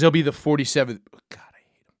 because he'll be the 47th. Oh, God, I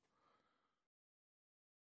hate him.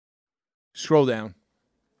 Scroll down.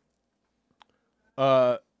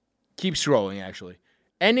 Keep scrolling. Actually,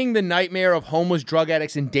 ending the nightmare of homeless drug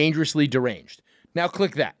addicts and dangerously deranged. Now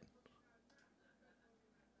click that.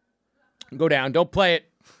 Go down. Don't play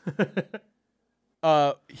it.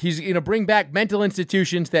 He's going to bring back mental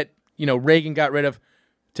institutions that, Reagan got rid of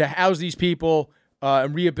to house these people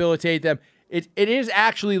and rehabilitate them. It is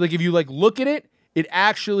actually, like, if you, like, look at it, it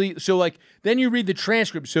actually, so, like, then you read the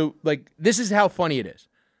transcript. So, like, this is how funny it is.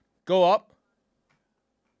 Go up.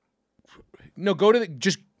 No, go to the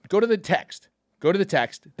text. Go to the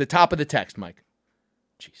text, the top of the text, Mike.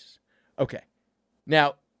 Jesus. Okay.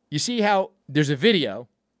 Now, you see how there's a video,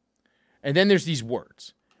 and then there's these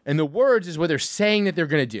words. And the words is what they're saying that they're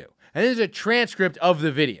going to do. And there's a transcript of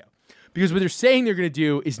the video. Because what they're saying they're going to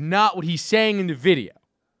do is not what he's saying in the video.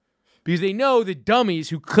 Because they know the dummies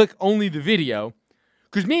who click only the video.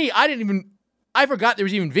 Because I forgot there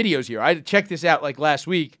was even videos here. I had to check this out like last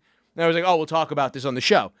week. And I was like, oh, we'll talk about this on the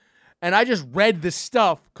show. And I just read the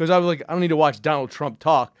stuff because I was like, I don't need to watch Donald Trump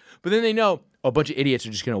talk. But then they know a bunch of idiots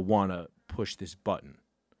are just going to want to push this button.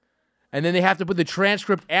 And then they have to put the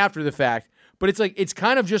transcript after the fact. But it's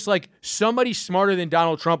kind of just like somebody smarter than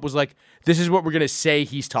Donald Trump was like, this is what we're going to say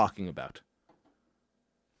he's talking about.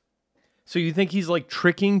 So you think he's like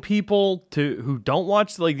tricking people who don't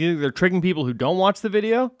watch, like they're tricking people who don't watch the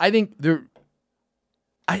video? I think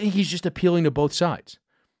he's just appealing to both sides.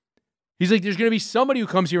 He's like, there's going to be somebody who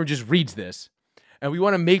comes here and just reads this, and we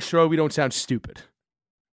want to make sure we don't sound stupid.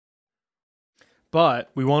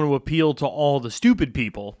 But we want to appeal to all the stupid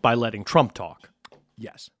people by letting Trump talk.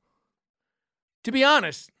 Yes. To be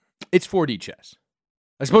honest, it's 4D chess,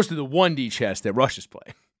 as opposed to the 1D chess that Russia's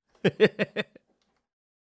playing.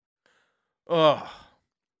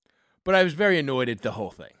 But I was very annoyed at the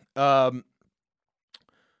whole thing. I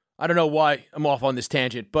don't know why I'm off on this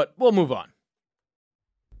tangent, but we'll move on.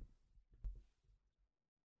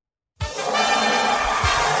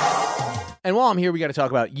 And while I'm here, we got to talk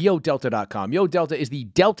about YoDelta.com. YoDelta is the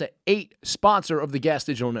Delta 8 sponsor of the Gas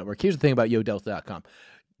Digital Network. Here's the thing about YoDelta.com.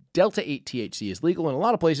 Delta 8 THC is legal in a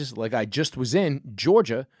lot of places, like I just was in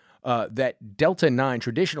Georgia. That Delta 9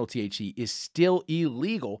 traditional THC is still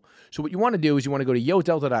illegal. So what you want to do is you want to go to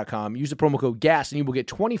YoDelta.com, use the promo code GAS, and you will get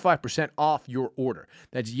 25% off your order.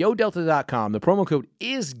 That's YoDelta.com. The promo code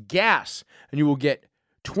is GAS, and you will get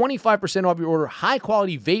 25% off your order.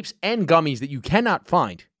 High-quality vapes and gummies that you cannot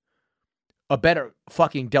find a better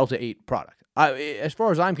fucking Delta 8 product. As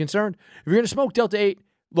far as I'm concerned, if you're going to smoke Delta 8,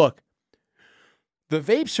 look, the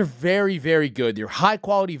vapes are very, very good. They're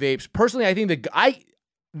high-quality vapes. Personally, I think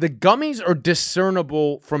the gummies are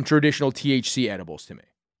discernible from traditional THC edibles to me.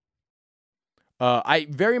 I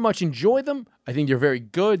very much enjoy them. I think they're very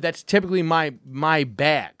good. That's typically my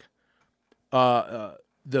bag.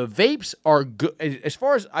 The vapes are good. As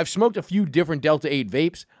far as I've smoked a few different Delta 8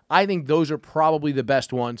 vapes, I think those are probably the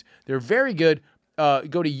best ones. They're very good. Go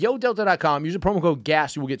to YoDelta.com. Use the promo code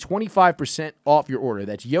GAS. You will get 25% off your order.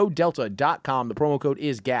 That's YoDelta.com. The promo code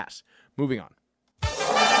is GAS. Moving on.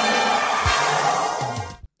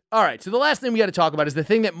 All right, so the last thing we got to talk about is the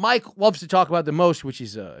thing that Mike loves to talk about the most, which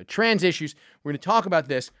is trans issues. We're going to talk about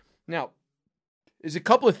this. Now, there's a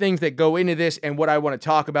couple of things that go into this and what I want to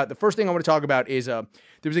talk about. The first thing I want to talk about is there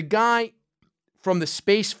was a guy from the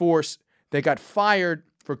Space Force that got fired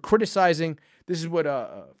for criticizing, this is what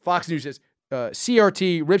Fox News says,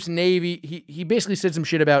 CRT, rips Navy. He basically said some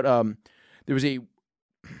shit about, there was the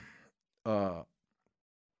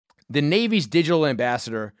Navy's digital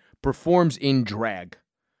ambassador performs in drag,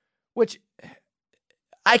 which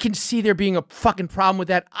I can see there being a fucking problem with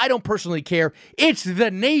that. I don't personally care. It's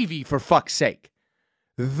the Navy, for fuck's sake.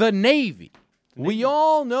 The Navy. We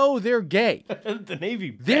all know they're gay. The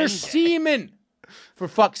Navy. They're seamen, for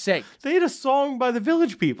fuck's sake. They had a song by the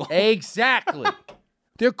Village People. Exactly.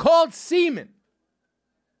 They're called seamen.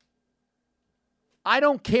 I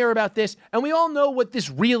don't care about this, and we all know what this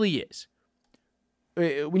really is.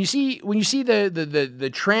 When you see the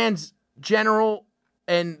trans general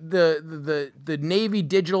and the Navy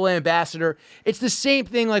digital ambassador, it's the same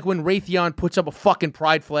thing like when Raytheon puts up a fucking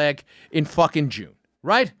pride flag in fucking June,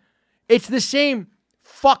 right? It's the same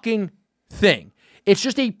fucking thing. It's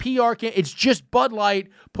just a PR can. It's just Bud Light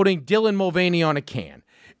putting Dylan Mulvaney on a can.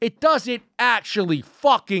 It doesn't actually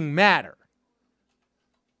fucking matter.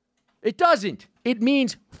 It doesn't. It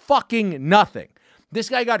means fucking nothing. This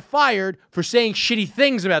guy got fired for saying shitty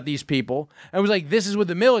things about these people and was like, this is what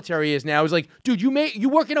the military is now. I was like, dude, you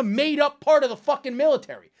work in a made-up part of the fucking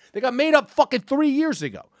military. They got made up fucking 3 years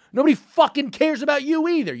ago. Nobody fucking cares about you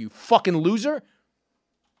either, you fucking loser.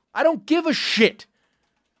 I don't give a shit.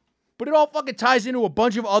 But it all fucking ties into a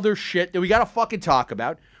bunch of other shit that we gotta fucking talk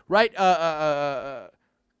about, right?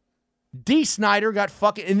 D. Snyder got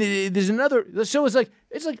fucking, and there's another, so it's like,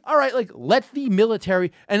 all right, like, let the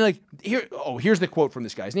military, and like, here's the quote from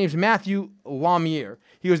this guy. His name's Matthew Lamier.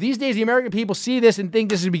 He goes, these days the American people see this and think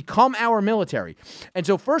this has become our military. And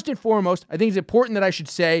so first and foremost, I think it's important that I should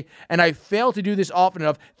say, and I fail to do this often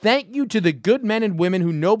enough, thank you to the good men and women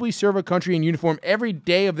who nobly serve a country in uniform every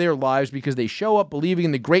day of their lives because they show up believing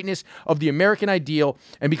in the greatness of the American ideal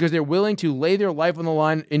and because they're willing to lay their life on the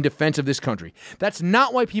line in defense of this country. That's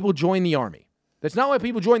not why people join the Army. That's not why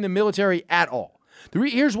people join the military at all.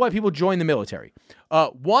 Here's why people join the military.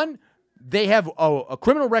 One, they have a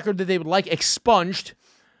criminal record that they would like expunged,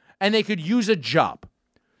 and they could use a job.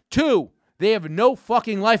 Two, they have no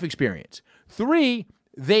fucking life experience. Three,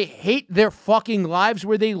 they hate their fucking lives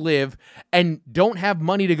where they live and don't have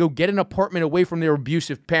money to go get an apartment away from their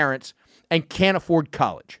abusive parents and can't afford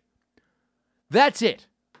college. That's it.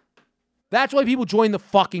 That's why people join the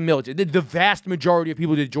fucking military. The vast majority of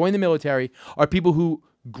people that join the military are people who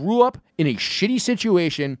grew up in a shitty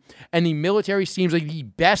situation, and the military seems like the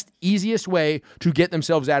best, easiest way to get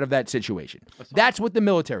themselves out of that situation. That's what the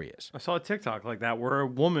military is. I saw a TikTok like that where a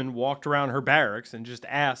woman walked around her barracks and just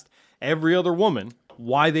asked every other woman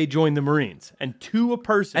why they joined the Marines. And to a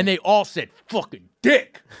person. And they all said, fucking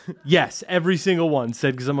dick. Yes, every single one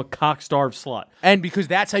said, because I'm a cock-starved slut. And because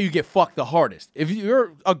that's how you get fucked the hardest. If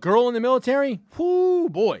you're a girl in the military, whoo,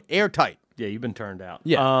 boy, airtight. Yeah, you've been turned out.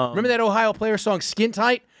 Yeah. Remember that Ohio player song, Skin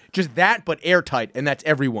Tight? Just that, but airtight, and that's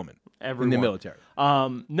every woman in the military.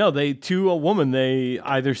 No, to a woman, they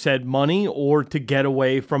either said money or to get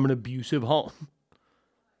away from an abusive home.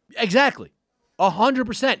 Exactly.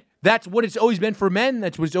 100%. That's what it's always been for men.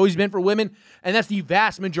 That's what it's always been for women. And that's the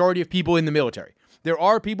vast majority of people in the military. There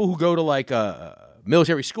are people who go to like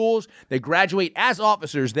military schools. They graduate as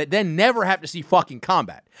officers that then never have to see fucking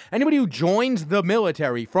combat. Anybody who joins the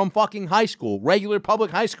military from fucking high school, regular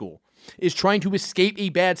public high school, is trying to escape a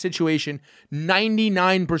bad situation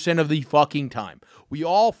 99% of the fucking time. We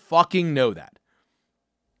all fucking know that.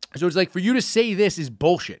 So it's like, for you to say this is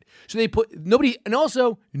bullshit. So they put nobody, and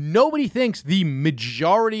also nobody thinks the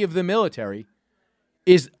majority of the military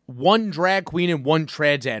is one drag queen and one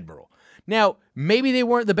trans admiral. Now, maybe they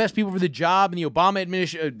weren't the best people for the job, and the Obama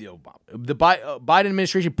administration, the Biden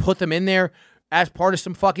administration put them in there as part of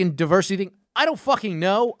some fucking diversity thing. I don't fucking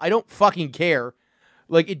know. I don't fucking care.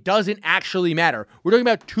 Like, it doesn't actually matter. We're talking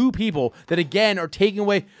about two people that, again, are taking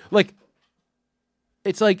away, like,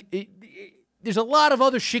 it's like, there's a lot of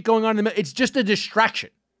other shit going on in the middle. It's just a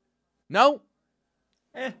distraction. No?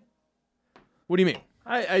 What do you mean?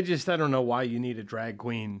 I don't know why you need a drag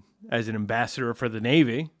queen as an ambassador for the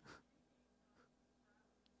Navy.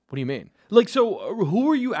 What do you mean? Like, so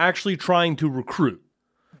who are you actually trying to recruit?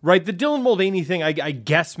 Right? The Dylan Mulvaney thing, I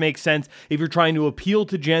guess, makes sense if you're trying to appeal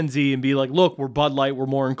to Gen Z and be like, look, we're Bud Light, we're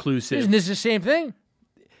more inclusive. Isn't this the same thing?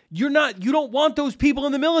 You don't want those people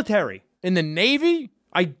in the military. In the Navy?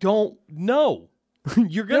 I don't know.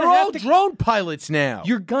 They're all drone pilots now.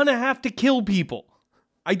 You're going to have to kill people.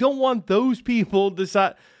 I don't want those people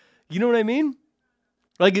decide. You know what I mean?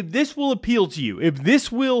 Like, if this will appeal to you, if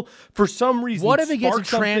this will, for some reason, what if it gets a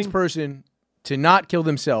spark trans something- person to not kill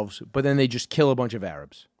themselves, but then they just kill a bunch of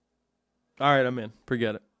Arabs? All right, I'm in.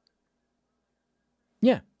 Forget it.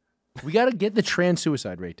 Yeah. We got to get the trans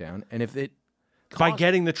suicide rate down. And if it... By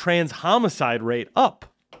getting the trans homicide rate up.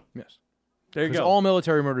 Yes. There you Because go. all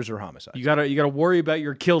military murders are homicides. You gotta worry about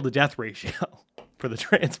your kill to death ratio for the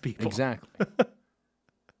trans people. Exactly.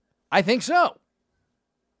 I think so.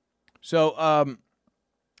 So, when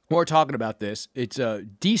we're talking about this, it's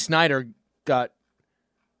Dee Snider got,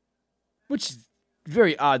 which is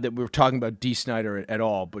very odd that we're talking about Dee Snider at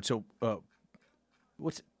all. But so,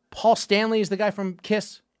 Paul Stanley is the guy from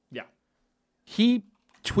Kiss. Yeah. He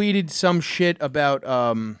tweeted some shit about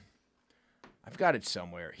I've got it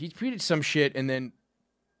somewhere. He tweeted some shit, and then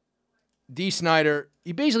Dee Snider,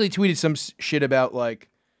 he basically tweeted some shit about, like,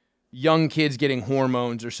 young kids getting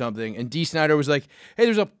hormones or something, and Dee Snider was like, hey,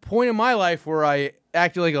 there's a point in my life where I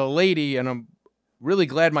acted like a lady, and I'm really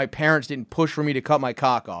glad my parents didn't push for me to cut my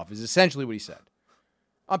cock off, is essentially what he said.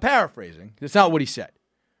 I'm paraphrasing. That's not what he said.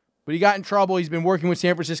 But he got in trouble. He's been working with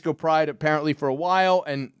San Francisco Pride apparently for a while,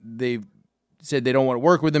 and they've said they don't want to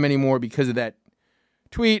work with him anymore because of that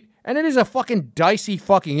tweet. And it is a fucking dicey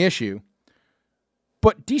fucking issue.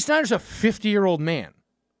 But Dee Snider's a 50-year-old man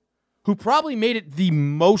who probably made it the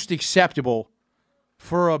most acceptable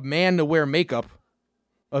for a man to wear makeup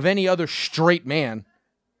of any other straight man.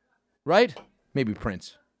 Right? Maybe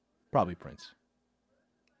Prince. Probably Prince.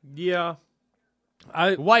 Yeah.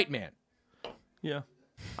 White man. Yeah.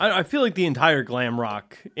 I feel like the entire glam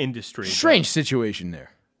rock industry. Strange situation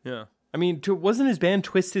there. Yeah. I mean, wasn't his band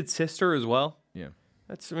Twisted Sister as well? Yeah.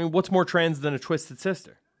 What's more trans than a Twisted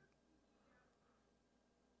Sister?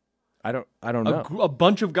 I don't know. A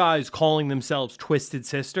bunch of guys calling themselves Twisted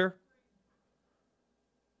Sister.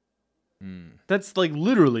 That's like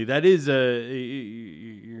literally, that is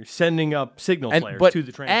you're sending up signal flares to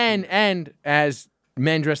the trans. And as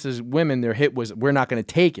men dressed as women, their hit was, we're not going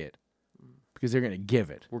to take it because they're going to give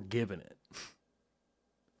it. We're giving it.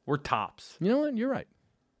 We're tops. You know what? You're right.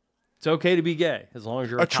 It's okay to be gay as long as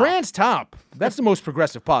you're a trans top. That's the most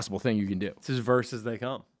progressive possible thing you can do. It's as verse as they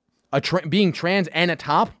come. Being trans and a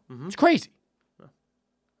top, it's crazy.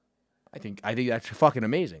 I think that's fucking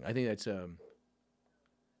amazing. I think that's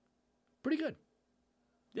pretty good.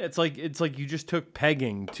 Yeah, it's like you just took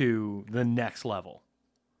pegging to the next level.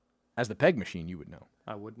 As the peg machine, you would know.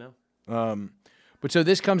 I would know. But so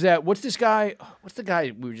this comes out. What's this guy? What's the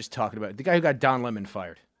guy we were just talking about? The guy who got Don Lemon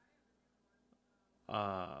fired.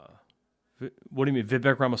 What do you mean,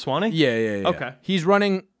 Vivek Ramaswamy? Yeah. Okay. He's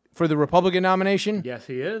running for the Republican nomination. Yes,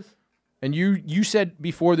 he is. And you said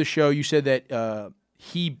before the show, you said that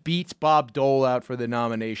he beats Bob Dole out for the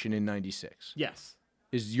nomination in '96. Yes.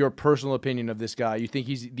 Is your personal opinion of this guy? You think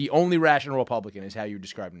he's the only rational Republican, is how you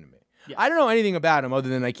describe him to me. Yes. I don't know anything about him other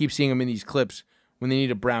than I keep seeing him in these clips when they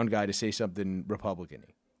need a brown guy to say something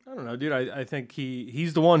Republican-y. I don't know, dude. I think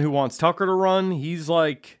he's the one who wants Tucker to run. He's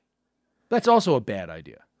like... That's also a bad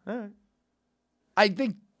idea. All right. I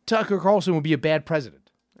think Tucker Carlson would be a bad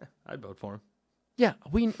president. I'd vote for him. Yeah,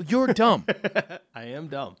 you're dumb. I am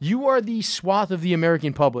dumb. You are the swath of the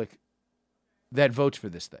American public that votes for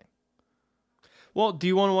this thing. Well, do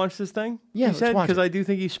you want to watch this thing? Yeah, let's watch it. Because I do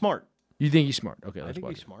think he's smart. You think he's smart? Okay, let's I think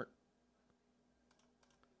watch he's it. smart.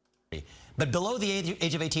 But below the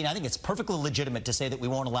age of 18, I think it's perfectly legitimate to say that we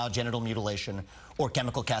won't allow genital mutilation or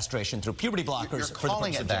chemical castration through puberty blockers You're for the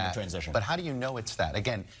calling purpose it of gender that, transition. but how do you know it's that?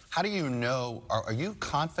 Again, how do you know, are you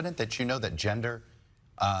confident that you know that gender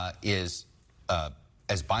is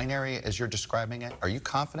as binary as you're describing it? Are you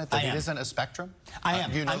confident that it isn't a spectrum? I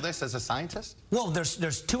am. Do you know this as a scientist? Well,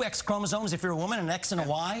 there's two X chromosomes if you're a woman, an X and a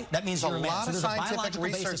Y. That means you're a man. There's a lot of So there's a scientific biological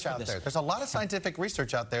basis research for out this. there. There's a lot of scientific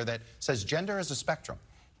research out there that says gender is a spectrum.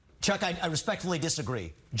 Chuck, I respectfully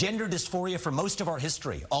disagree. Gender dysphoria for most of our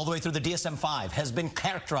history, all the way through the DSM-5, has been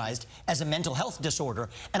characterized as a mental health disorder,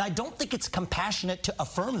 and I don't think it's compassionate to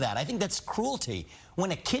affirm that. I think that's cruelty.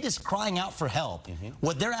 When a kid is crying out for help,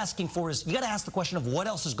 what they're asking for is, you got to ask the question of what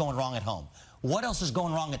else is going wrong at home? What else is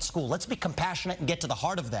going wrong at school? Let's be compassionate and get to the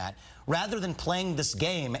heart of that, rather than playing this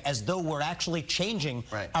game as though we're actually changing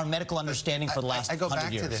our medical understanding for the last 100 years. I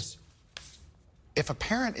go back to this. If a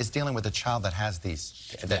parent is dealing with a child that has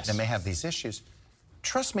these, that may have these issues,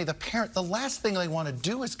 trust me, the parent, the last thing they want to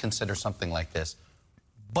do is consider something like this.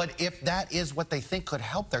 But if that is what they think could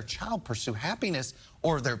help their child pursue happiness,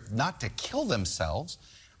 or they're not to kill themselves,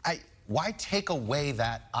 why take away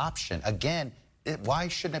that option? Again, why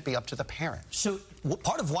shouldn't it be up to the parent? So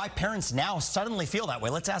part of why parents now suddenly feel that way,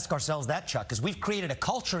 let's ask ourselves that, Chuck, is we've created a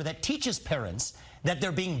culture that teaches parents that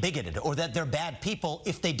they're being bigoted or that they're bad people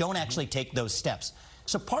if they don't actually take those steps.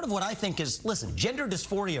 So part of what I think is, listen, gender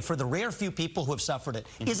dysphoria, for the rare few people who have suffered it,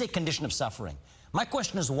 is a condition of suffering. My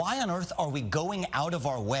question is, why on earth are we going out of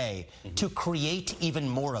our way to create even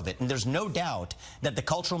more of it? And there's no doubt that the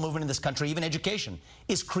cultural movement in this country, even education,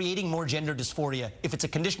 is creating more gender dysphoria. If it's a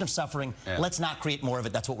condition of suffering, let's not create more of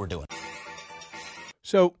it. That's what we're doing.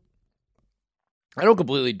 So I don't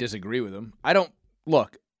completely disagree with him.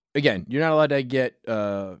 Look, again, you're not allowed to get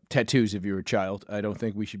tattoos if you're a child. I don't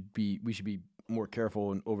think we should be more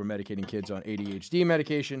careful in over medicating kids on ADHD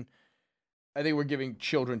medication. I think we're giving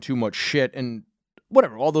children too much shit, and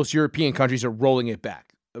whatever. All those European countries are rolling it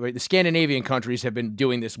back. Right? The Scandinavian countries have been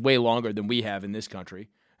doing this way longer than we have in this country,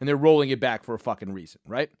 and they're rolling it back for a fucking reason,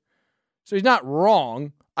 right? So he's not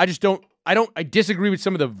wrong. I disagree with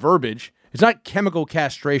some of the verbiage. It's not chemical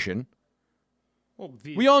castration. Well,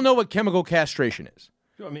 we all know what chemical castration is.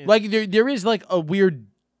 I mean, Like there is like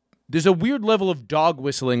there's a weird level of dog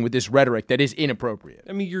whistling with this rhetoric that is inappropriate.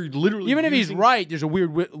 I mean, you're literally even if he's right, there's a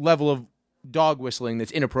weird level of dog whistling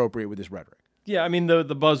that's inappropriate with this rhetoric. Yeah, I mean the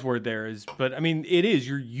buzzword there is, but I mean it is.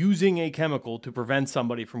 You're using a chemical to prevent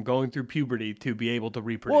somebody from going through puberty to be able to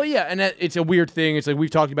reproduce. Well, yeah, and it's a weird thing. It's like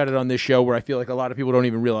we've talked about it on this show, where I feel like a lot of people don't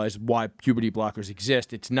even realize why puberty blockers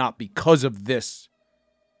exist. It's not because of this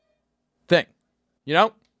thing, you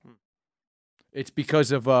know. It's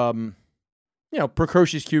because of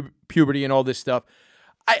precocious puberty and all this stuff.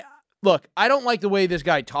 I don't like the way this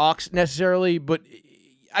guy talks necessarily, but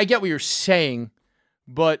I get what you're saying.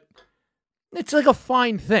 But it's like a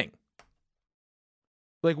fine thing.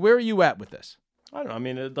 Like, where are you at with this? I don't know. I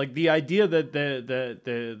mean, like the idea that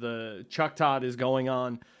the Chuck Todd is going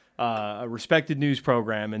on a respected news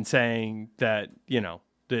program and saying that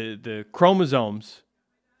the chromosomes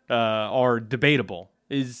are debatable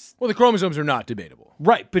is the chromosomes are not debatable,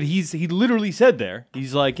 right? But he literally said there,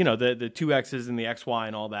 he's like the two X's and the XY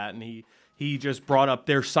and all that, and he just brought up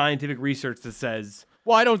their scientific research that says.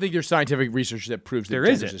 Well, I don't think there's scientific research that proves that there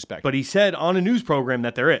gender's isn't, a spectrum. but he said on a news program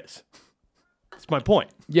that there is. That's my point.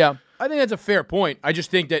 Yeah, I think that's a fair point. I just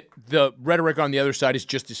think that the rhetoric on the other side is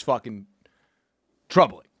just as fucking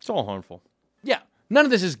troubling. It's all harmful. Yeah, none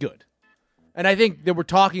of this is good. And I think that we're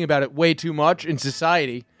talking about it way too much in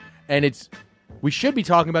society, and we should be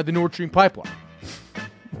talking about the Nord Stream pipeline.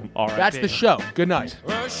 All right, that's the show. Good night.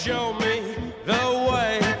 Well, show me the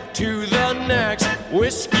way to the next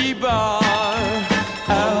whiskey bar.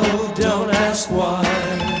 Oh, don't ask why.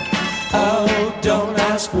 Oh, don't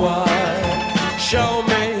ask why. Show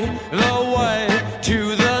me the way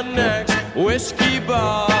to the next whiskey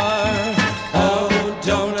bar. Oh,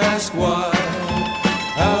 don't ask why.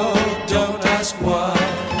 Oh, don't ask why.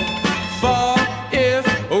 For if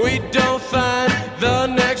we don't find the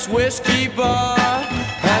next whiskey bar,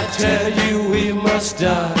 I tell you we must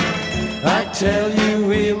die. I tell you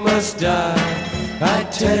we must die. I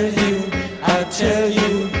tell you, I tell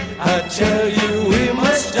you, I tell you we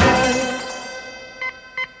must die.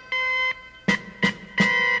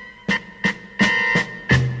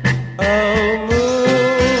 Oh,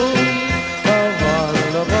 moon of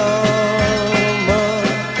Alabama,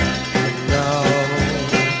 now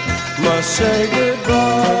must say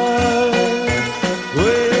goodbye.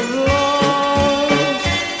 We've lost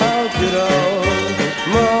our good old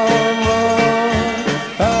mama.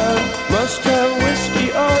 I must have whiskey,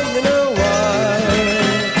 oh, you know why.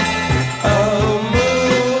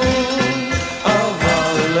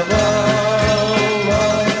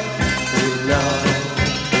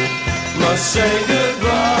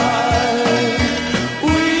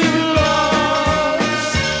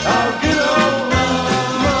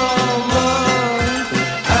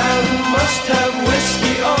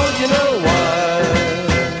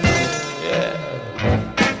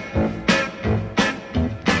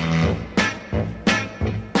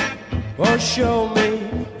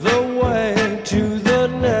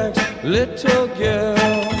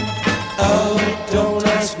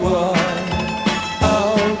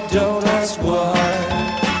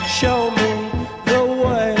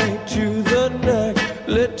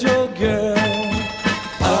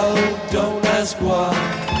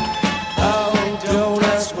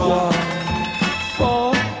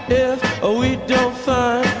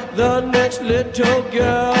 little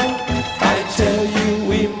girl. I tell you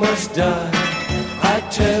we must die. I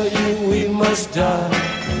tell you we must die.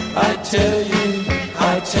 I tell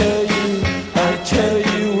you,